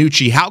Ben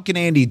DiNucci. How can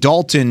Andy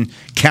Dalton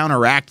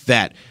counteract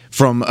that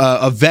from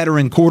a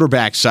veteran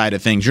quarterback side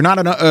of things? You're not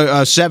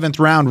a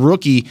seventh-round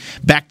rookie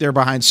back there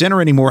behind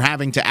center anymore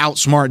having to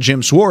outsmart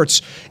Jim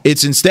Schwartz.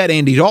 It's instead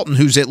Andy Dalton,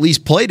 who's at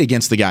least played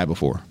against the guy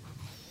before.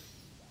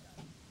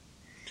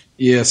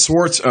 Yeah,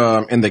 Schwartz,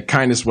 in the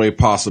kindest way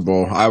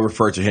possible, I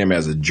refer to him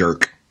as a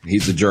jerk.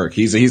 He's a jerk.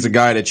 He's a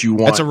guy that you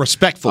want. That's a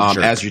respectful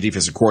jerk. As your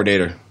defensive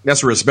coordinator.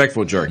 That's a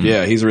respectful jerk. Mm-hmm.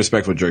 Yeah, he's a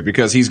respectful jerk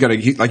because he's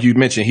like you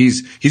mentioned,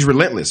 he's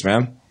relentless,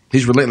 man.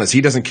 He's relentless.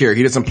 He doesn't care.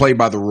 He doesn't play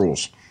by the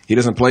rules. He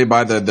doesn't play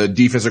by the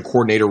defensive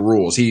coordinator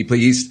rules.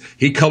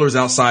 He colors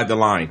outside the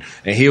line,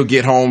 and he'll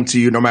get home to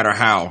you no matter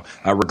how,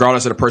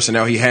 regardless of the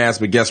personnel he has.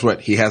 But guess what?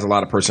 He has a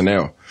lot of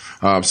personnel.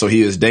 So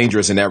he is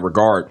dangerous in that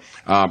regard.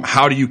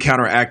 How do you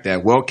counteract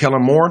that? Well,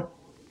 Kellen Moore,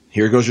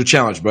 here goes your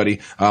challenge,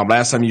 buddy.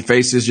 Last time you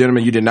faced this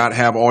gentleman, you did not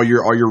have all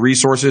your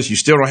resources. You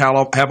still don't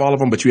have all of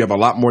them, but you have a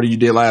lot more than you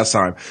did last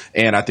time.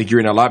 And I think you're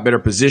in a lot better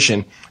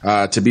position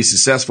to be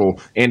successful.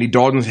 Andy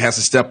Dalton has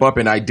to step up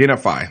and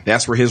identify.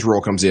 That's where his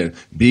role comes in.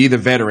 Be the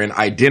veteran.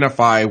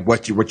 Identify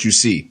what you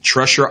see.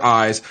 Trust your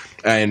eyes,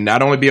 and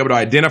not only be able to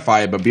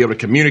identify it, but be able to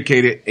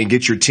communicate it and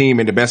get your team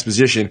in the best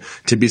position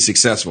to be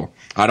successful.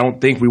 I don't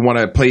think we want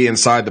to play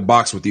inside the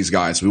box with these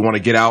guys. We want to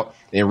get out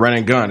and run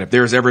and gun. If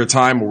there's ever a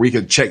time where we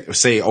could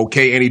say,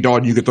 okay, Andy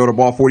Dalton, you could throw the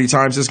ball 40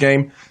 times this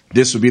game,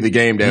 this would be the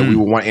game that we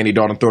would want Andy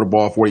Dalton to throw the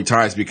ball 40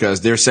 times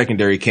because their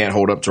secondary can't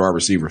hold up to our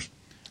receivers.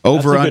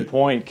 That's a good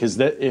point, because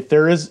if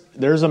there's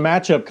a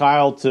matchup,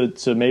 Kyle,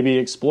 to maybe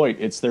exploit,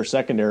 it's their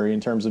secondary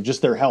in terms of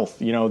just their health.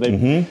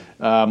 They've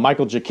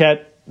Michael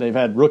Jacquet, they've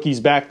had rookies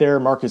back there,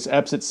 Marcus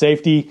Epps at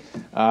safety,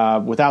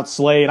 without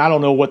Slay, and I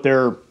don't know what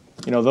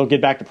they'll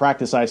get back to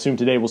practice, I assume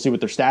today. We'll see what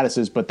their status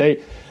is, but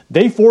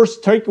they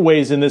forced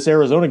takeaways in this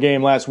Arizona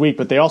game last week,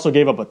 but they also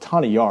gave up a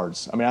ton of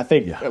yards. I mean, I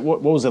think,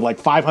 what was it, like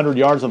 500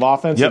 yards of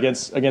offense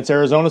against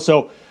Arizona?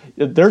 So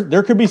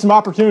there could be some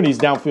opportunities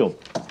downfield.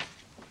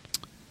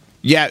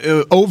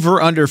 Yeah, over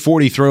under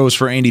 40 throws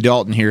for Andy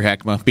Dalton here,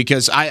 Heckma,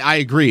 because I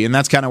agree, and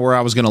that's kind of where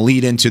I was going to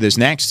lead into this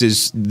next,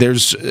 is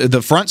there's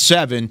the front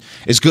seven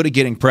is good at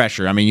getting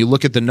pressure. I mean, you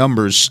look at the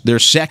numbers, they're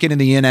second in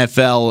the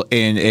NFL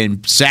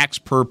in sacks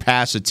per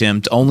pass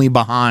attempt, only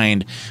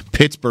behind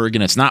Pittsburgh,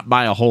 and it's not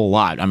by a whole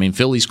lot. I mean,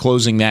 Philly's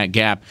closing that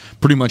gap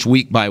pretty much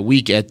week by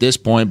week at this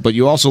point, but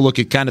you also look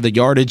at kind of the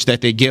yardage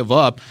that they give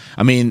up.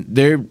 I mean,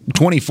 they're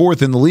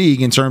 24th in the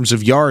league in terms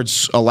of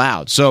yards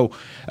allowed,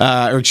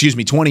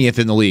 20th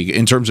in the league.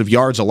 in terms of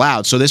yards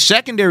allowed. So this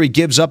secondary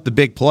gives up the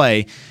big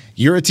play.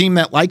 You're a team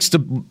that likes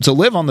to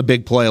live on the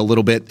big play a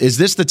little bit. Is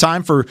this the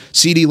time for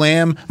CeeDee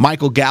Lamb,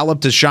 Michael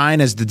Gallup to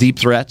shine as the deep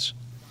threats?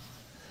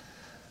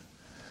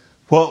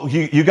 Well,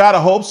 you gotta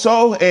hope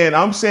so, and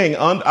I'm saying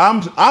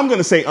I'm going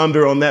to say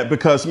under on that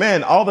because,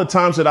 man, all the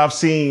times that I've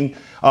seen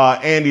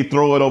Andy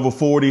throw it over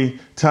 40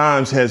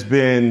 times has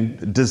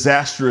been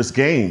disastrous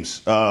games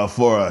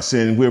for us,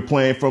 and we're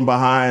playing from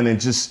behind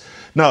and just.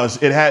 No,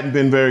 it hadn't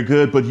been very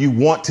good, but you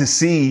want to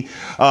see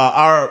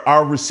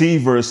our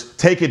receivers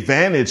take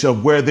advantage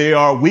of where they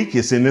are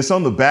weakest, and it's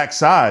on the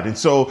backside. And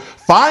so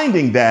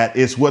finding that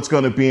is what's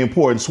going to be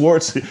important.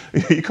 Schwartz,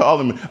 you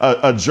call him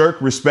a jerk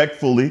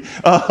respectfully,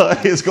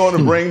 is going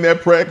to bring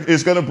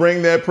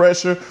that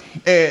pressure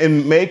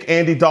and make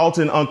Andy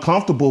Dalton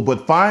uncomfortable.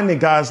 But finding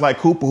guys like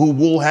Cooper who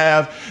will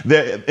have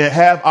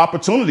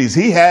opportunities.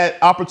 He had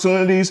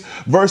opportunities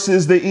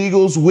versus the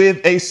Eagles with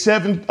a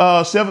seventh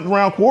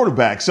round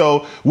quarterback.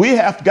 So we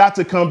have got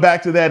to come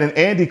back to that, and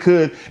Andy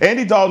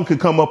Dalton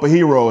could come up a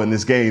hero in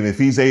this game if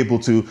he's able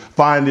to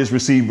find his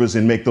receivers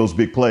and make those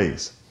big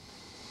plays.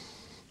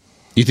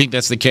 You think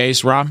that's the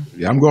case, Rob?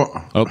 Yeah, I'm going.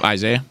 Oh,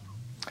 Isaiah?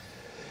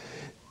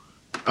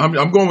 I'm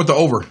going with the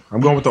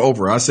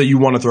over. I say you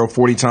want to throw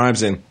 40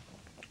 times, and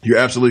you're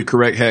absolutely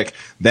correct, Heck.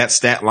 That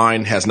stat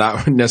line has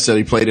not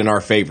necessarily played in our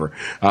favor.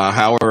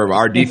 However,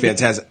 our defense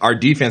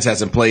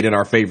hasn't played in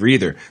our favor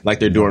either, like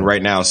they're doing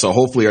right now. So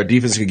hopefully our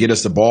defense can get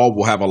us the ball.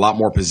 We'll have a lot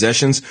more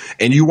possessions,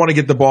 and you want to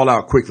get the ball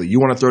out quickly. You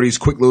want to throw these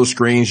quick little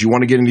screens. You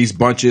want to get in these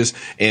bunches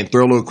and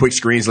throw little quick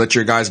screens. Let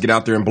your guys get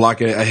out there and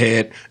block it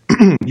ahead.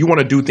 You want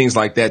to do things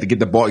like that to get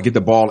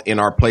the ball in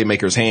our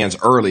playmakers' hands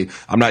early.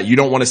 You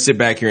don't want to sit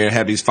back here and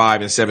have these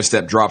 5 and 7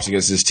 step drops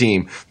against this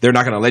team. They're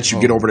not going to let you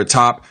get over the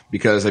top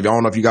because I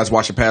don't know if you guys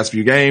watched the past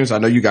few games. I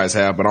know you guys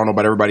have, but I don't know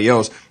about everybody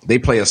else. They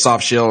play a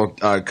soft shell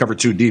cover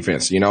 2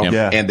 defense, and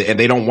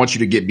they don't want you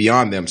to get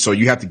beyond them. So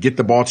you have to get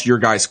the ball to your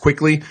guys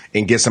quickly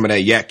and get some of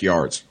that yak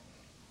yards.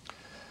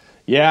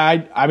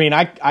 Yeah,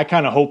 I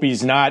kind of hope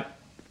he's not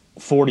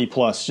 40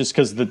 plus just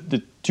because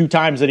the 2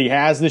 times that he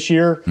has this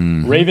year,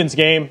 Ravens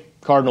game,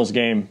 Cardinals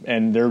game,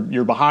 and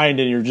you're behind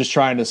and you're just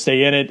trying to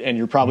stay in it, and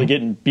you're probably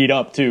getting beat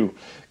up too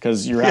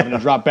because you're having to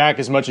drop back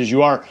as much as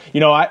you are.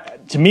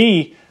 To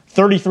me,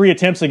 33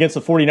 attempts against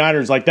the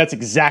 49ers, that's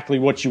exactly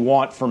what you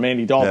want from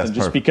Andy Dalton,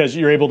 just because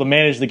you're able to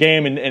manage the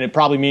game, and it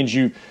probably means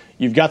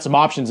you've got some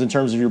options in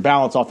terms of your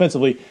balance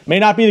offensively. May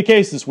not be the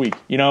case this week,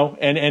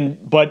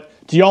 but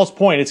to y'all's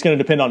point, it's going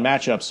to depend on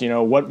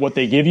matchups. What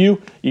they give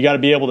you, you got to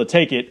be able to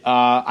take it.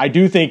 I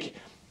do think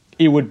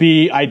it would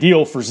be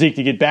ideal for Zeke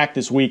to get back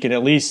this week and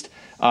at least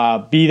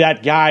be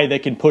that guy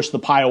that can push the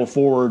pile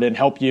forward and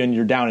help you in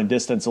your down and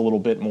distance a little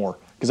bit more,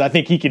 because I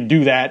think he can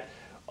do that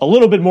a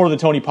little bit more than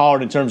Tony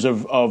Pollard in terms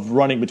of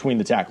running between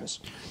the tackles.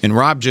 And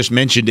Rob just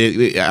mentioned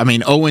it.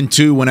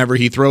 0-2 whenever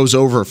he throws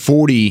over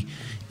 40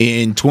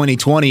 in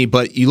 2020,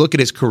 but you look at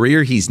his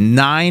career, he's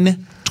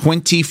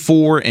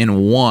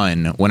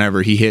 9-24-1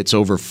 whenever he hits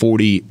over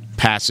 40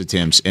 pass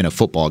attempts in a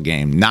football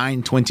game.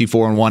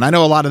 9-24-1. I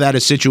know a lot of that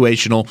is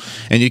situational,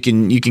 and you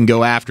can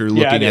go after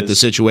looking at the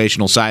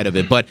situational side of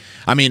it. But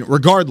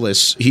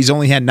regardless, he's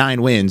only had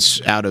 9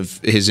 wins out of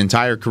his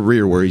entire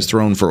career where he's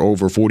thrown for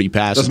over 40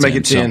 pass attempts. Let's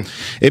make it 10. So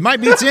it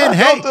might be 10.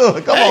 Hey,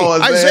 Come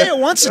on, Isaiah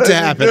wants it to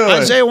happen.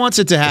 Isaiah wants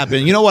it to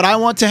happen. You know what I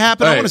want to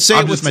happen? I want to say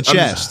it with my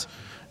chest.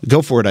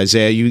 Go for it,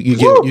 Isaiah.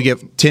 You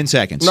get 10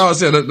 seconds. No,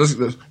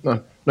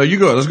 no, you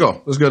go. Let's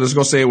go. Let's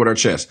go say it with our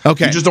chest.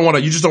 Okay. You just don't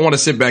want to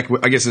sit back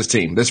against this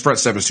team. This front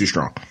 7 is too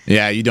strong.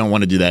 Yeah, you don't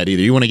want to do that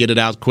either. You want to get it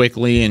out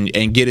quickly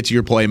and get it to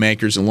your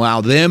playmakers and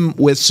allow them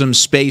with some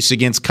space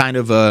against kind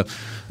of a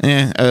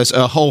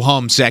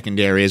ho-hum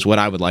secondary is what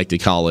I would like to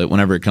call it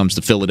whenever it comes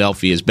to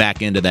Philadelphia's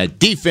back into that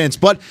defense.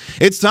 But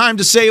it's time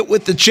to say it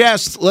with the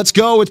chest. Let's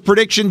go. It's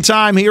prediction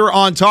time here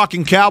on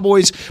Talking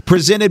Cowboys,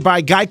 presented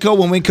by Geico.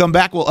 When we come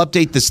back, we'll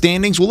update the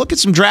standings. We'll look at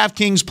some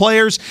DraftKings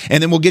players,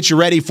 and then we'll get you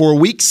ready for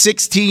Week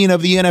 16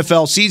 of the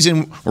NFL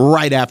season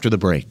right after the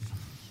break.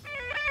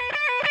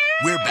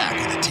 We're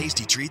back with a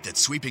tasty treat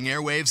that's sweeping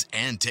airwaves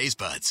and taste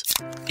buds.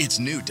 It's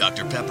new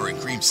Dr. Pepper and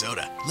Cream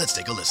Soda. Let's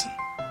take a listen.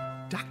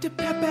 Dr.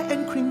 Pepper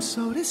and Cream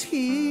Soda's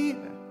here.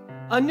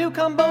 A new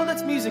combo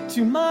that's music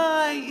to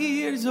my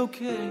ears,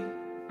 okay.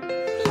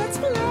 Let's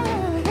play.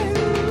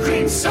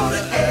 Cream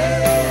Soda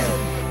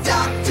and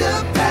Dr.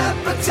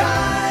 Pepper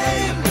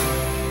time.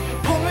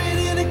 Pour it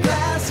in a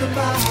glass of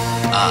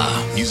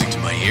ice. Music to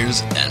my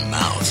ears and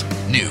mouth.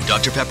 New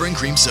Dr. Pepper and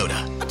Cream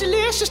Soda. A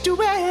delicious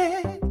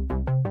duet.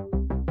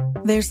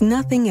 There's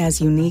nothing as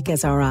unique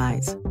as our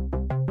eyes,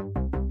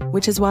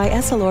 which is why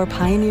Essilor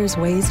pioneers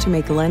ways to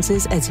make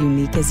lenses as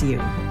unique as you.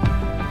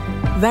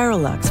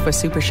 Verilux for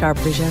super sharp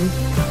vision,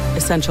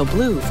 Essential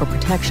Blue for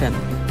protection,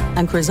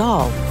 and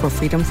Crizal for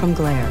freedom from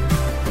glare.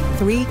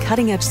 3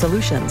 cutting-edge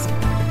solutions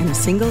in a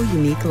single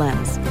unique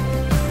lens.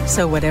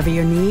 So whatever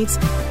your needs,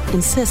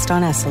 insist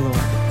on Essilor.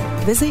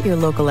 Visit your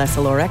local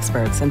Essilor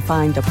experts and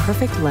find the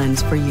perfect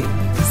lens for you.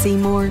 See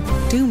more,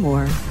 do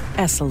more,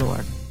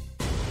 Essilor.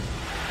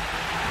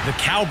 The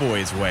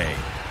Cowboys way.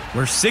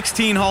 where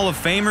 16 Hall of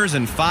Famers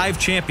and 5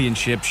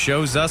 championships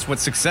shows us what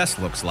success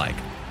looks like,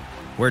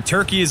 where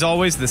turkey is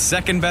always the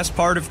second best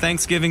part of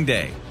Thanksgiving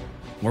Day,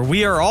 where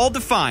we are all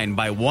defined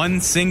by one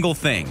single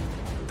thing,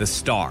 the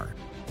star,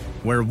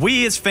 where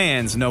we as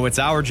fans know it's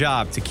our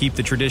job to keep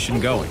the tradition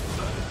going.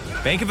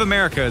 Bank of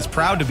America is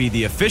proud to be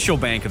the official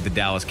bank of the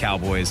Dallas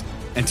Cowboys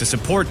and to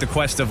support the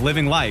quest of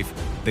living life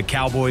the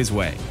Cowboys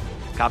way.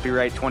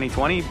 Copyright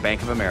 2020,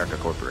 Bank of America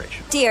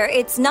Corporation. Dear,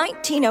 it's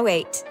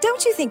 1908.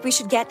 Don't you think we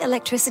should get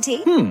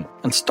electricity?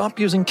 And stop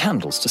using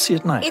candles to see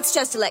at night. It's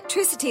just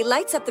electricity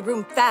lights up the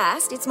room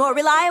fast. It's more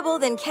reliable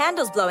than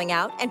candles blowing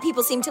out, and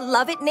people seem to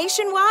love it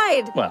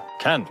nationwide. Well,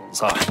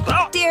 candles are...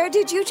 Dear,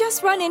 did you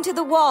just run into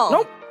the wall?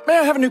 Nope. May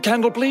I have a new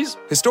candle, please?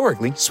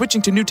 Historically,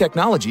 switching to new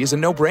technology is a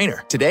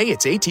no-brainer. Today,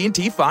 it's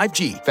AT&T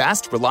 5G.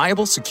 Fast,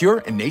 reliable,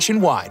 secure, and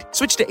nationwide.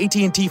 Switch to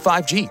AT&T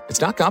 5G.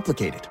 It's not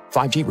complicated.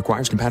 5G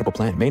requires compatible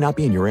plan. May not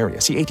be in your area.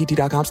 See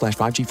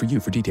att.com/5G for you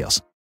for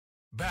details.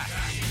 Back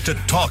to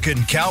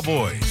Talkin'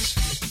 Cowboys.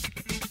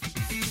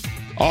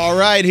 All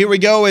right, here we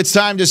go. It's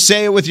time to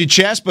say it with your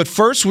chest. But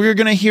first, we're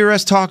going to hear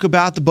us talk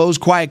about the Bose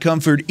Quiet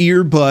Comfort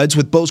earbuds.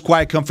 With Bose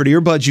Quiet Comfort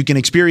earbuds, you can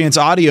experience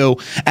audio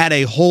at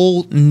a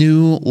whole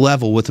new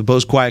level with the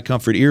Bose Quiet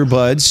Comfort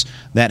earbuds.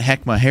 That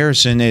Heckma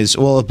Harrison is,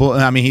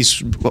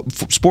 he's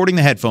sporting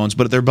the headphones,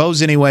 but they're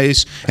Bose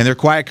anyways, and they're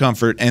Quiet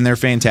Comfort, and they're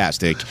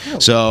fantastic.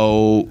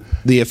 So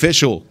the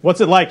official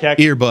what's it like, Heck?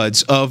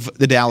 Earbuds of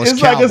the Dallas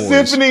Cowboys. It's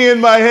like a symphony in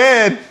my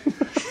head.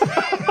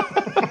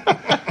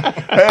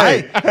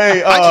 I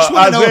just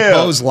want to know if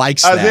Bose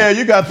likes that. Isaiah,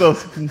 you got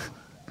those.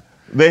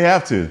 They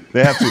have to.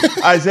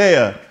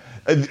 Isaiah,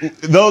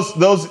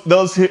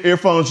 those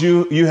earphones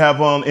you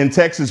have on in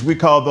Texas, we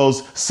call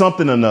those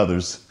something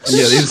anothers.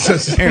 Yeah,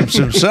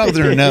 some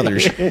something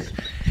anothers.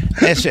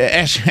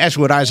 That's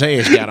what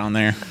Isaiah's got on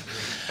there.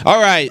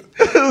 All right,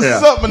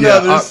 something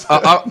others.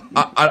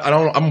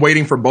 I'm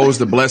waiting for Bose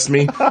to bless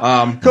me.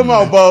 Come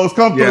on, Bose,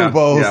 come through,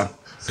 Bose. Yeah.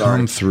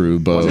 Come through,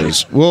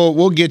 Bose.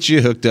 We'll get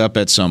you hooked up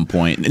at some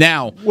point.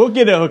 Now we'll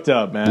get it hooked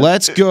up, man.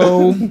 Let's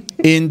go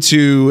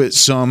into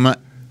some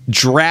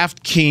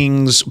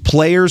DraftKings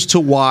players to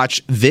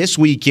watch this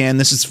weekend.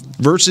 This is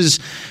versus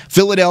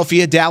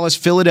Philadelphia, Dallas,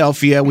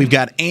 Philadelphia. We've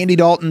got Andy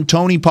Dalton,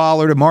 Tony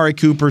Pollard, Amari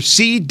Cooper,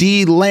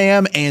 CeeDee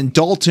Lamb, and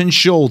Dalton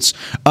Schultz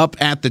up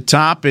at the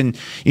top. And,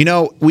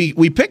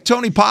 we picked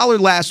Tony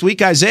Pollard last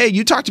week. Isaiah,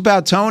 you talked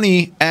about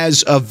Tony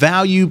as a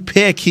value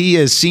pick. He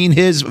has seen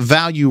his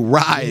value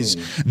rise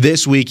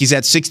this week. He's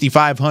at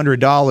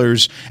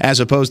 $6,500 as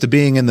opposed to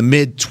being in the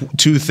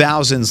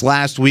mid-2000s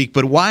last week.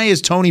 But why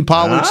is Tony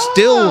Pollard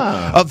still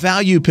a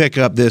value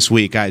pickup this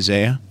week,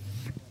 Isaiah?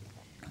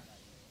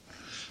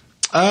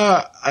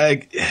 So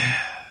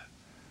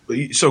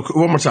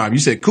one more time. You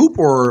said Coop,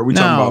 or are we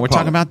talking about? We're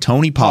talking about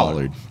Tony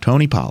Pollard.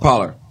 Tony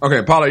Pollard.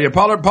 Okay, Pollard. Yeah,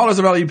 Pollard's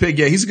a value pick.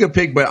 Yeah, he's a good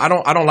pick, but I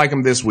don't like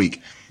him this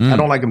week. I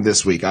don't like him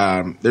this week.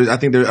 I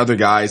think there are other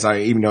guys.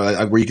 Even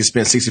though where you can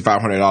spend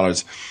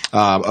 $6,500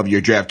 of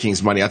your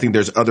DraftKings money, I think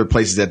there's other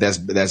places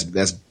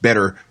that's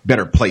better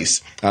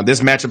place.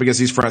 This matchup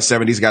against these front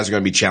seven, these guys are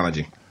going to be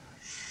challenging.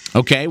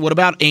 Okay, what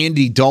about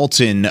Andy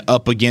Dalton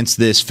up against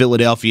this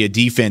Philadelphia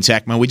defense,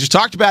 Heckman? We just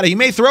talked about it. He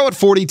may throw it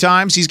 40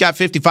 times. He's got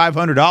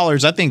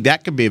 $5,500. I think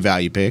that could be a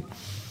value pick.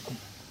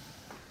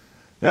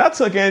 Yeah, I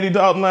took Andy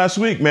Dalton last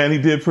week, man. He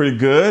did pretty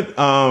good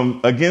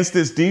against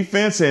this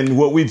defense, and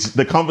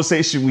the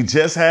conversation we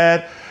just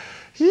had.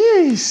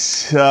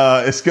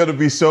 It's going to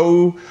be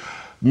so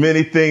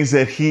many things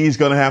that he's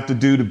going to have to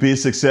do to be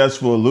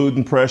successful,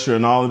 eluding pressure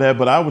and all of that.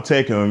 But I would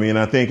take him. I mean,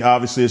 I think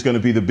obviously it's going to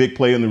be the big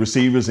play in the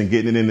receivers and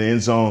getting it in the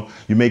end zone.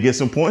 You may get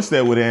some points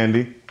there with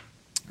Andy.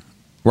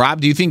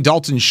 Rob, do you think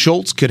Dalton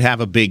Schultz could have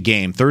a big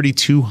game?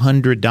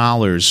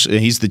 $3,200.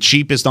 He's the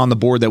cheapest on the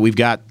board that we've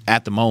got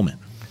at the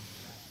moment.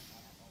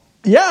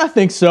 Yeah, I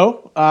think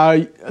so.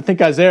 I think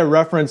Isaiah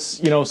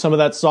referenced, some of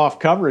that soft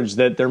coverage,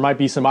 that there might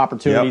be some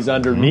opportunities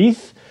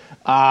underneath.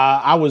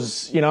 I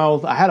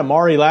had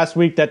Amari last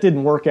week. That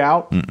didn't work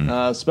out,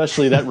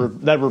 especially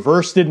that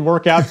reverse didn't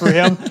work out for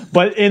him.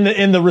 But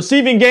in the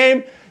receiving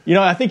game,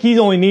 I think he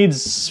only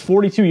needs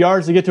 42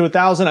 yards to get to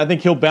 1,000. I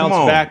think he'll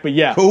bounce back. But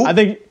yeah, cool. I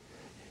think.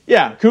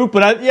 Yeah, Coop,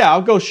 but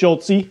I'll go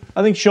Schultz. I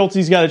think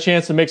Schultz got a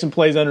chance to make some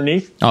plays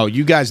underneath. Oh,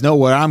 you guys know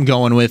what I'm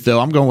going with, though.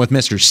 I'm going with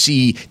Mr.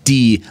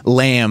 CeeDee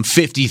Lamb,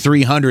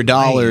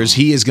 $5,300.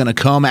 He is going to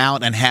come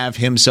out and have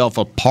himself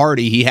a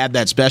party. He had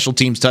that special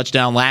teams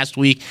touchdown last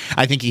week.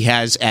 I think he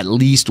has at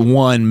least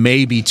one,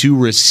 maybe two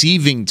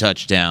receiving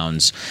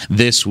touchdowns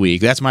this week.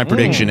 That's my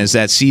prediction, is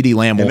that CeeDee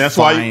Lamb will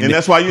find And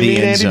that's why you need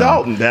Andy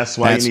Dalton. That's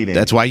why you need Andy.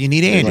 That's why you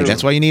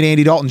need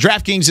Andy Dalton.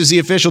 DraftKings is the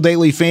official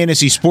daily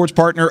fantasy sports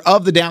partner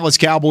of the Dallas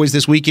Cowboys.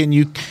 This weekend,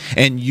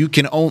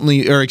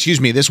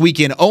 this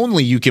weekend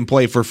only, you can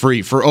play for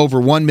free for over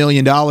 $1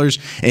 million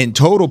in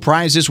total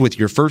prizes with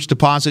your first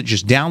deposit.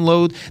 Just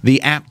download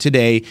the app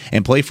today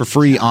and play for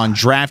free on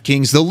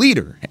DraftKings, the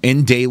leader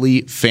in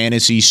daily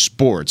fantasy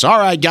sports. All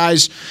right,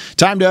 guys,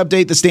 time to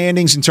update the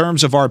standings in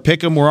terms of our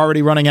pick'em. We're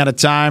already running out of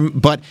time,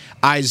 but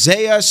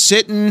Isaiah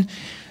sitting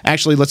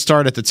Actually, let's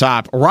start at the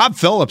top. Rob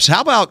Phillips.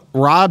 How about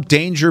Rob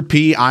Danger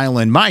P.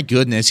 Island? My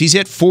goodness, he's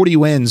hit 40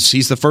 wins.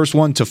 He's the first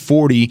one to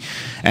 40,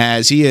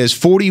 as he is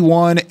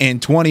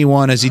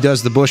 41-21 as he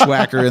does the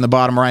bushwhacker in the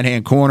bottom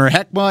right-hand corner.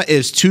 Heckma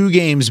is 2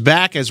 games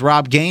back as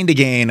Rob gained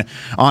again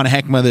on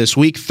Heckma this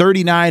week,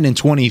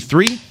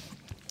 39-23.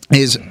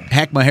 Is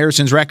Heckma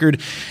Harrison's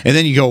record, and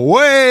then you go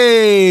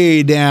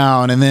way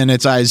down, and then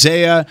it's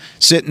Isaiah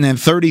sitting in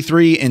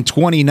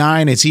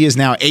 33-29 as he is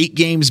now 8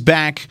 games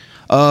back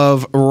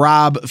of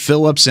Rob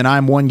Phillips, and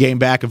I'm 1 game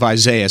back of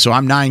Isaiah, so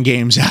I'm 9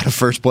 games out of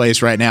first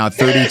place right now at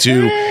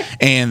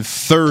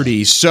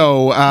 32-30.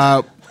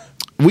 So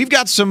we've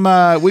got some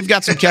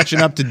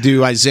catching up to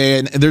do, Isaiah.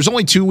 And there's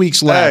only 2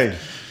 weeks left. Hey.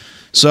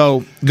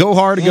 So go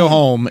hard or go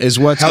home is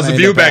what's how's the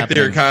view back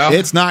there, Kyle?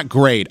 It's not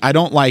great. I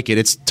don't like it.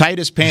 It's tight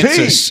as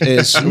pants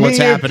is what's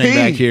happening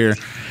back here.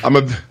 I'm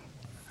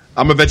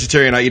a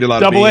vegetarian. I eat a lot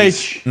Double of beans.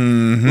 H.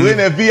 Mm-hmm. We're in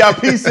that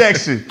VIP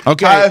section.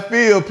 Okay. How I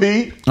feel,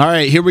 Pete? All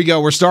right, here we go.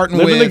 We're starting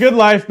living the good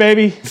life,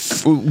 baby.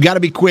 Got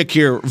to be quick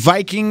here.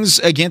 Vikings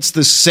against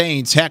the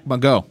Saints. Heckma,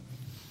 go.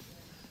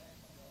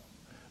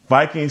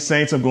 Vikings,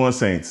 Saints. I'm going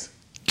Saints.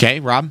 Okay,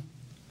 Rob.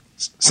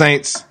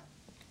 Saints.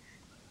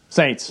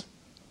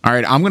 All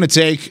right, I'm going to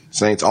take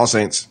Saints. All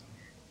Saints.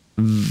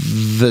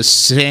 The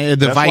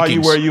That's Vikings. Why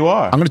you where you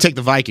are. I'm going to take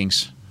the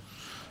Vikings.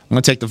 I'm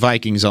going to take the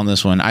Vikings on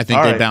this one. I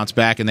think they bounce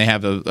back and they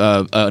have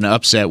an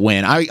upset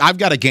win. I've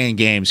got to gain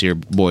games here,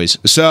 boys.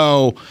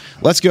 So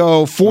let's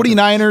go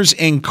 49ers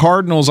and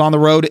Cardinals on the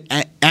road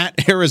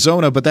at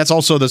Arizona, but that's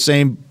also the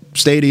same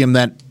stadium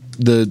that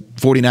the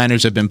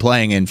 49ers have been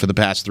playing in for the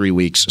past 3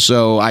 weeks.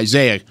 So,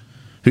 Isaiah,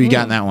 who you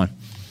got in that one?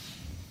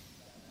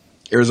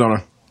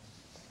 Arizona.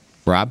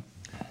 Rob?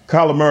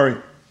 Kyler Murray.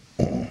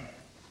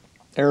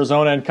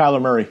 Arizona and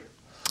Kyler Murray.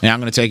 Yeah, I'm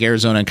going to take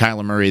Arizona and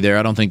Kyler Murray there.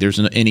 I don't think there's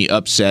any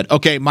upset.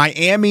 Okay,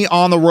 Miami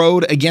on the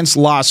road against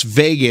Las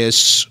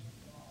Vegas.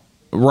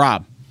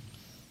 Rob.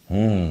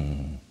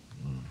 Who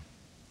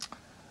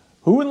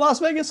in Las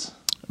Vegas?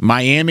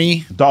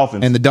 Miami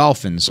Dolphins. And the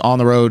Dolphins on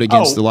the road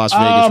against the Las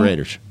Vegas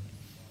Raiders.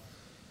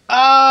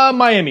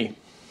 Miami.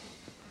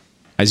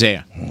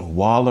 Isaiah.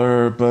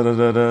 Waller.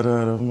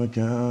 Oh, my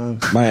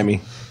God.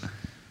 Miami.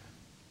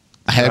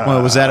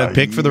 Heckma, was that a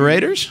pick for the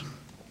Raiders?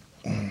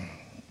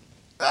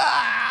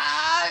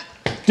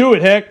 Do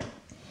it, Heck.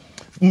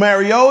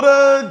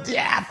 Mariota,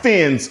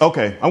 Fins.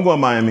 Okay, I'm going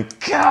Miami.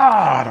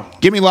 God.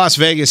 Give me Las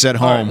Vegas at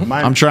home.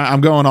 Right,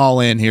 I'm going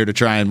all in here to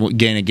try and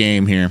gain a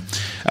game here.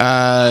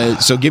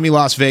 So give me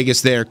Las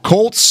Vegas there.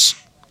 Colts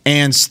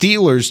and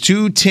Steelers,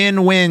 2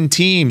 10-win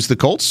teams. The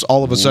Colts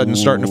all of a sudden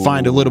starting to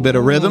find a little bit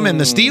of rhythm, and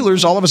the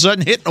Steelers all of a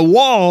sudden hitting a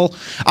wall.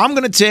 I'm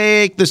going to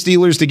take the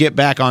Steelers to get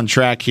back on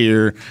track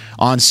here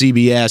on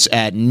CBS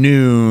at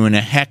noon.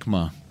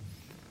 Heckma.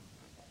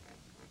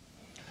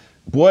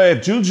 Boy,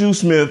 if Juju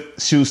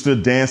Smith-Schuster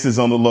dances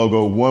on the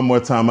logo one more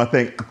time, I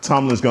think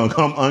Tomlin's going to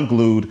come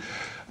unglued.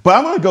 But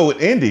I'm going to go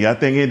with Indy. I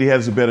think Indy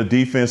has a better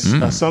defense.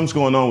 Something's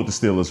going on with the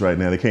Steelers right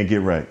now. They can't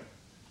get right.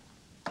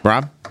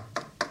 Rob?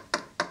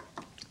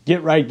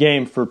 Get right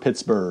game for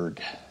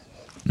Pittsburgh.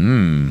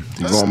 You're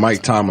going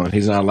Mike Tomlin.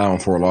 He's not allowing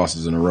 4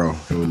 losses in a row.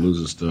 He will lose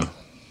his stuff.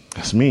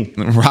 That's me.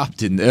 Rob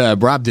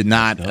did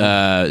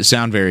not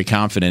sound very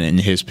confident in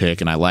his pick,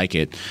 and I like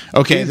it.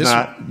 Okay,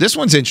 this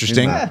one's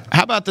interesting.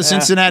 How about the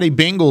Cincinnati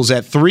Bengals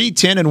at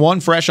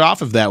 3-10-1, fresh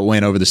off of that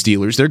win over the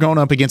Steelers? They're going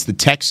up against the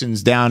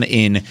Texans down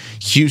in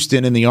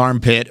Houston in the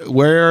armpit.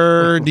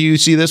 Where do you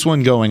see this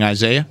one going,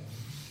 Isaiah?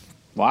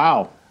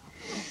 Wow.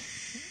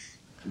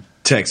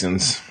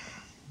 Texans.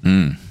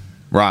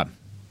 Rob.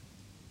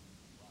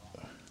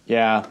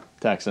 Yeah,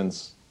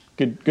 Texans.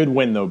 Good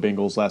win, though,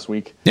 Bengals last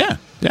week. Yeah,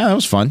 that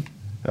was fun.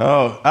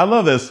 Oh, I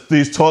love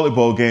these toilet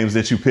bowl games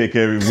that you pick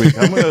every week.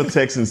 I'm going to go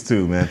Texans,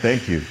 too, man.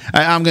 Thank you.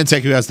 I'm going to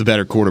take who has the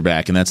better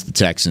quarterback, and that's the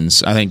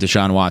Texans. I think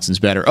Deshaun Watson's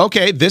better.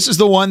 Okay, this is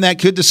the one that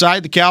could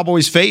decide the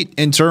Cowboys' fate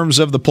in terms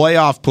of the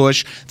playoff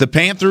push. The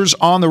Panthers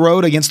on the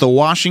road against the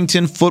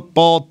Washington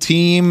football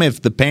team.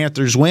 If the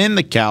Panthers win,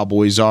 the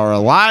Cowboys are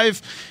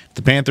alive. If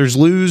the Panthers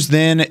lose,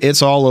 then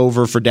it's all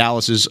over for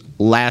Dallas's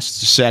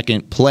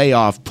last-second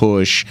playoff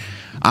push.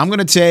 I'm going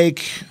to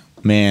take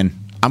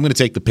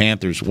the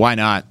Panthers. Why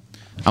not?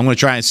 I'm going to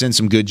try and send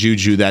some good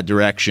juju that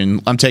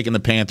direction. I'm taking the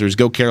Panthers.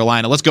 Go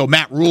Carolina. Let's go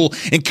Matt Rule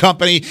and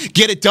company.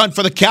 Get it done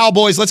for the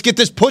Cowboys. Let's get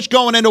this push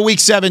going into Week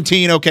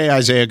 17. Okay,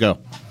 Isaiah, go.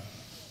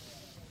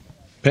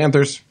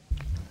 Panthers.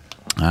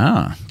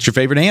 It's your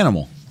favorite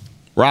animal.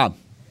 Rob.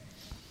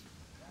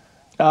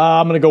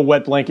 I'm going to go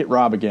wet blanket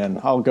Rob again.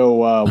 I'll go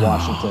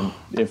Washington.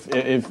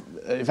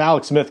 If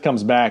Alex Smith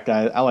comes back,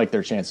 I like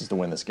their chances to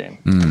win this game.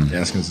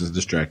 Haskins is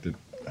distracted.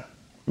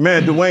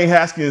 Man, Dwayne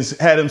Haskins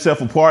had himself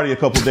a party a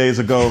couple days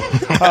ago,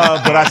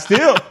 but I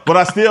still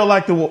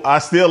like to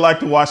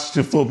watch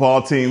the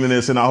football team in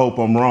this, and I hope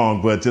I'm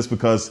wrong. But just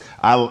because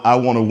I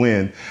want to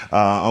win,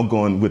 I'm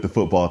going with the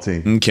football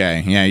team.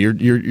 Okay, yeah,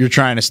 you're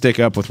trying to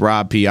stick up with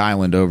Rob P.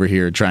 Island over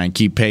here, try and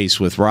keep pace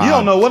with Rob. You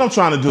don't know what I'm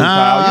trying to do,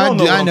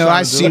 Kyle. I know.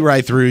 I see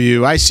right through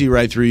you. I see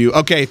right through you.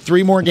 Okay,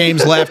 3 more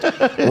games left.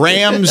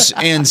 Rams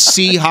and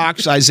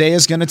Seahawks.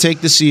 Isaiah's going to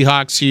take the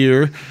Seahawks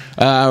here.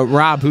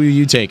 Rob, who are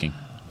you taking?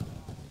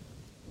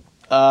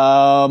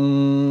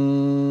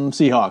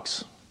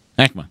 Seahawks.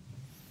 Heckma.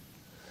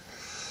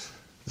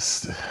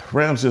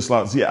 Rams just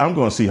lost. Yeah, I'm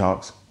going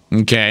Seahawks.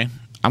 Okay,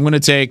 I'm going to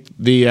take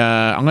the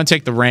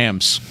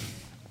Rams.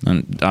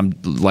 And I'm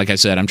like I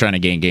said, I'm trying to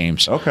gain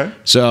games. Okay.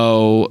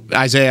 So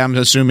Isaiah, I'm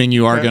assuming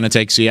you are going to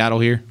take Seattle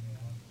here.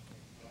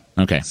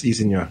 Okay. Si,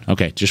 senor.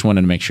 Okay, just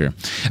wanted to make sure.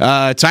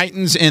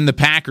 Titans and the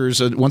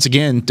Packers, once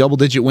again,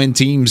 double-digit win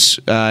teams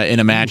in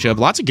a matchup.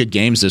 Lots of good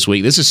games this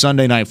week. This is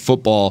Sunday Night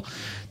Football.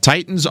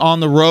 Titans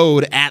on the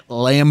road at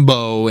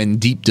Lambeau in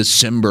deep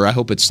December. I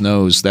hope it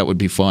snows. That would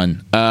be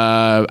fun.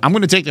 I'm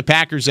going to take the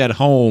Packers at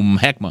home.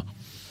 Heckma.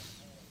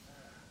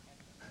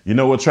 You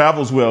know what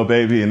travels well,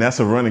 baby, and that's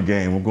a running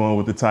game. We're going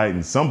with the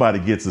Titans. Somebody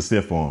gets a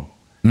stiff arm.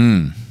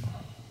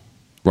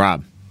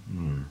 Rob.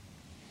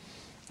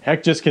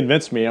 Heck just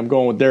convinced me. I'm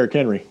going with Derrick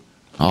Henry.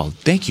 Oh,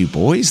 thank you,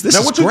 boys. This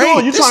now, is what you great.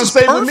 doing? You trying to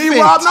say with me,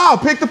 Rob? No,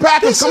 pick the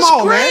Packers. Come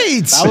on,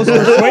 man. That was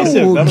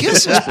persuasive.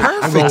 This is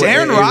perfect.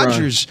 Aaron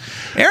Rodgers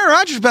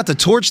about to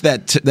torch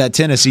that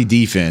Tennessee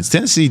defense.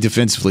 Tennessee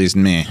defensively is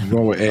meh. I'm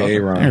going with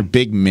Aaron. They're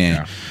big men.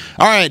 Yeah.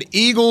 All right,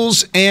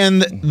 Eagles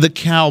and the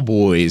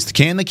Cowboys.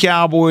 Can the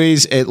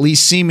Cowboys at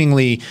least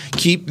seemingly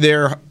keep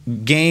their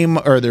game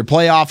or their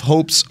playoff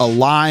hopes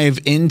alive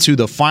into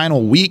the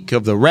final week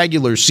of the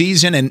regular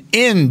season and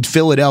end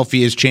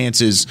Philadelphia's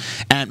chances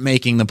at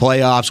making the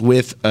playoffs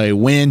with a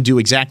win? Do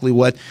exactly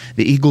what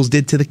the Eagles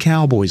did to the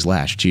Cowboys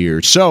last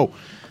year. So,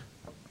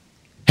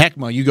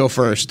 Heckma, you go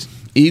first.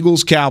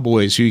 Eagles,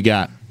 Cowboys, who you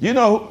got? You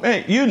know,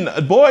 man, you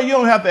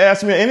don't have to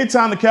ask me.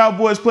 Anytime the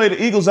Cowboys play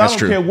the Eagles, I don't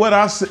care what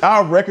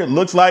our record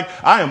looks like.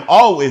 I am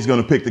always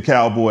going to pick the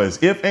Cowboys.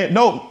 If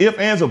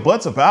ands, or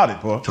buts about it,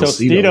 bro.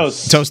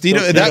 Tostitos.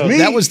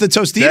 That was the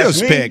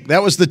Tostitos pick.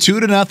 That was the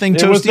 2-0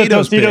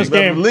 Tostitos pick.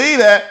 Game. Believe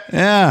that.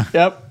 Yeah.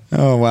 Yep.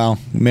 Oh, wow.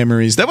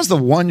 Memories. That was the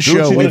one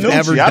show we've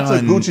ever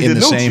done in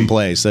the same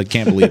place. I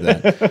can't believe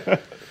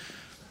that.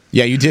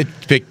 Yeah, you did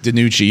pick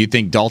DiNucci. You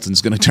think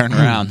Dalton's going to turn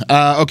around.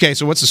 Okay,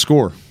 so what's the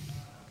score?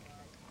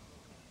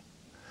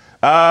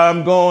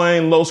 I'm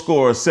going low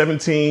score,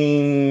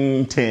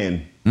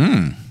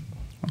 17-10.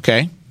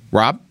 Okay.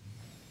 Rob?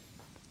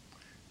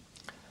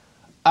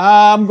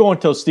 I'm going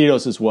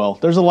Tostitos as well.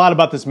 There's a lot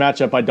about this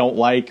matchup I don't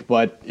like,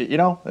 but,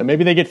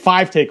 maybe they get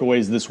 5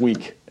 takeaways this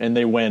week and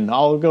they win.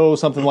 I'll go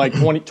something like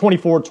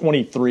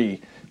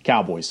 24-23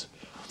 Cowboys.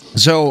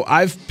 So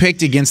I've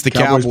picked against the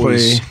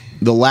Cowboys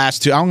the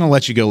last 2. I'm going to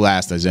let you go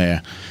last,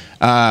 Isaiah.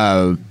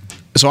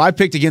 So I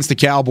picked against the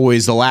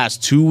Cowboys the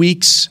last 2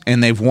 weeks,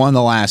 and they've won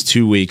the last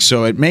 2 weeks.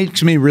 So it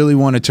makes me really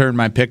want to turn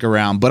my pick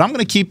around. But I'm going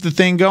to keep the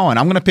thing going.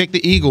 I'm going to pick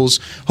the Eagles,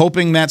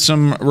 hoping that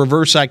some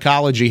reverse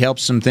psychology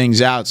helps some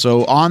things out.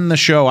 So on the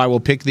show, I will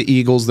pick the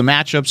Eagles. The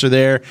matchups are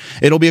there.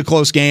 It'll be a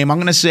close game. I'm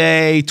going to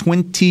say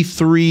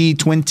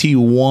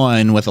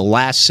 23-21 with a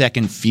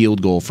last-second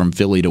field goal from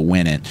Philly to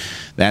win it.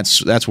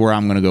 That's where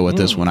I'm going to go with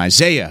this one.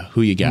 Isaiah,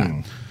 who you got?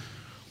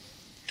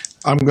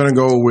 I'm gonna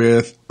go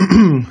with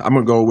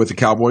the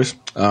Cowboys.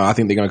 I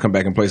think they're gonna come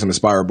back and play some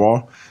inspired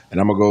ball, and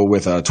I'm gonna go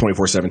with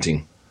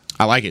 24-17.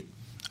 I like it.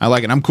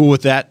 I'm cool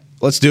with that.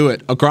 Let's do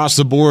it across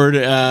the board,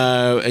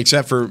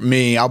 except for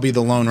me. I'll be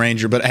the Lone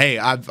Ranger. But, hey,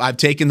 I've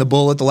taken the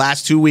bullet the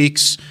last 2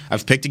 weeks.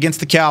 I've picked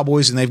against the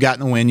Cowboys, and they've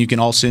gotten a win. You can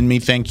all send me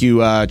thank you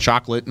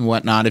chocolate and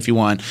whatnot if you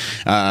want.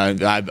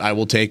 I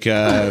will take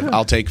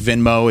I'll take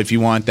Venmo if you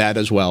want that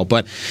as well.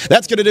 But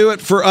that's going to do it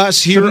for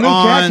us here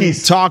on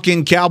khakis.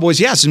 Talking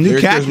Cowboys. Yeah, some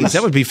new khakis.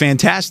 That would be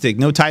fantastic.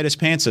 No Titus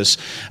Pantsus.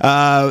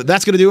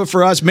 That's going to do it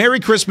for us. Merry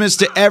Christmas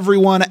to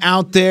everyone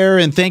out there,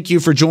 and thank you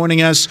for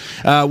joining us.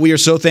 We are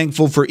so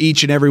thankful for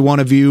each and every one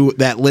of you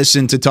that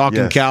listen to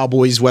Talking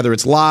Cowboys, whether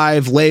it's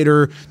live,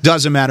 later,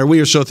 doesn't matter. We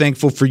are so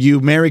thankful for you.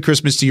 Merry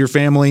Christmas to your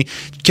family.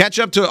 Catch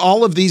up to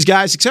all of these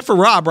guys, except for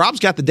Rob. Rob's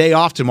got the day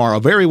off tomorrow.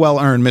 Very well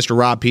earned, Mr.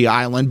 Rob P.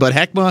 Island. But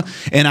Heckma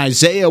and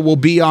Isaiah will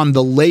be on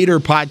the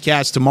later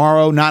podcast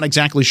tomorrow. Not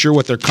exactly sure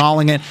what they're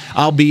calling it.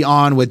 I'll be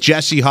on with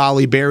Jesse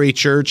Holly, Barry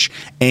Church,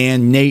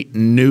 and Nate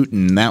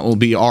Newton. That will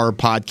be our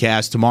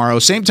podcast tomorrow.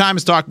 Same time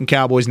as Talking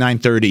Cowboys,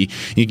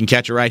 9:30. You can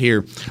catch it right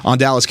here on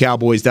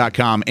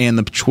DallasCowboys.com and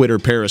the Twitter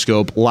Periscope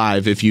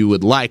live if you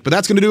would like. But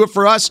that's going to do it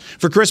for us.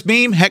 For Chris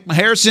Beam, Heckma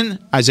Harrison,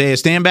 Isaiah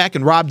Stanback,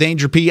 and Rob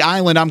Danger P.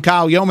 Island, I'm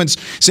Kyle Yeomans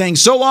saying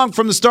so long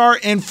from the Star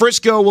in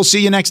Frisco. We'll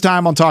see you next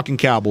time on Talking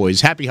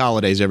Cowboys. Happy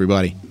holidays,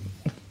 everybody.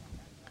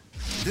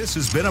 This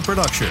has been a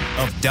production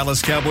of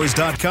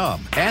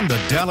DallasCowboys.com and the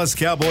Dallas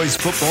Cowboys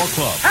Football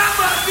Club. How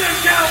about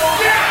this,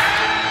 Cowboys? Yeah!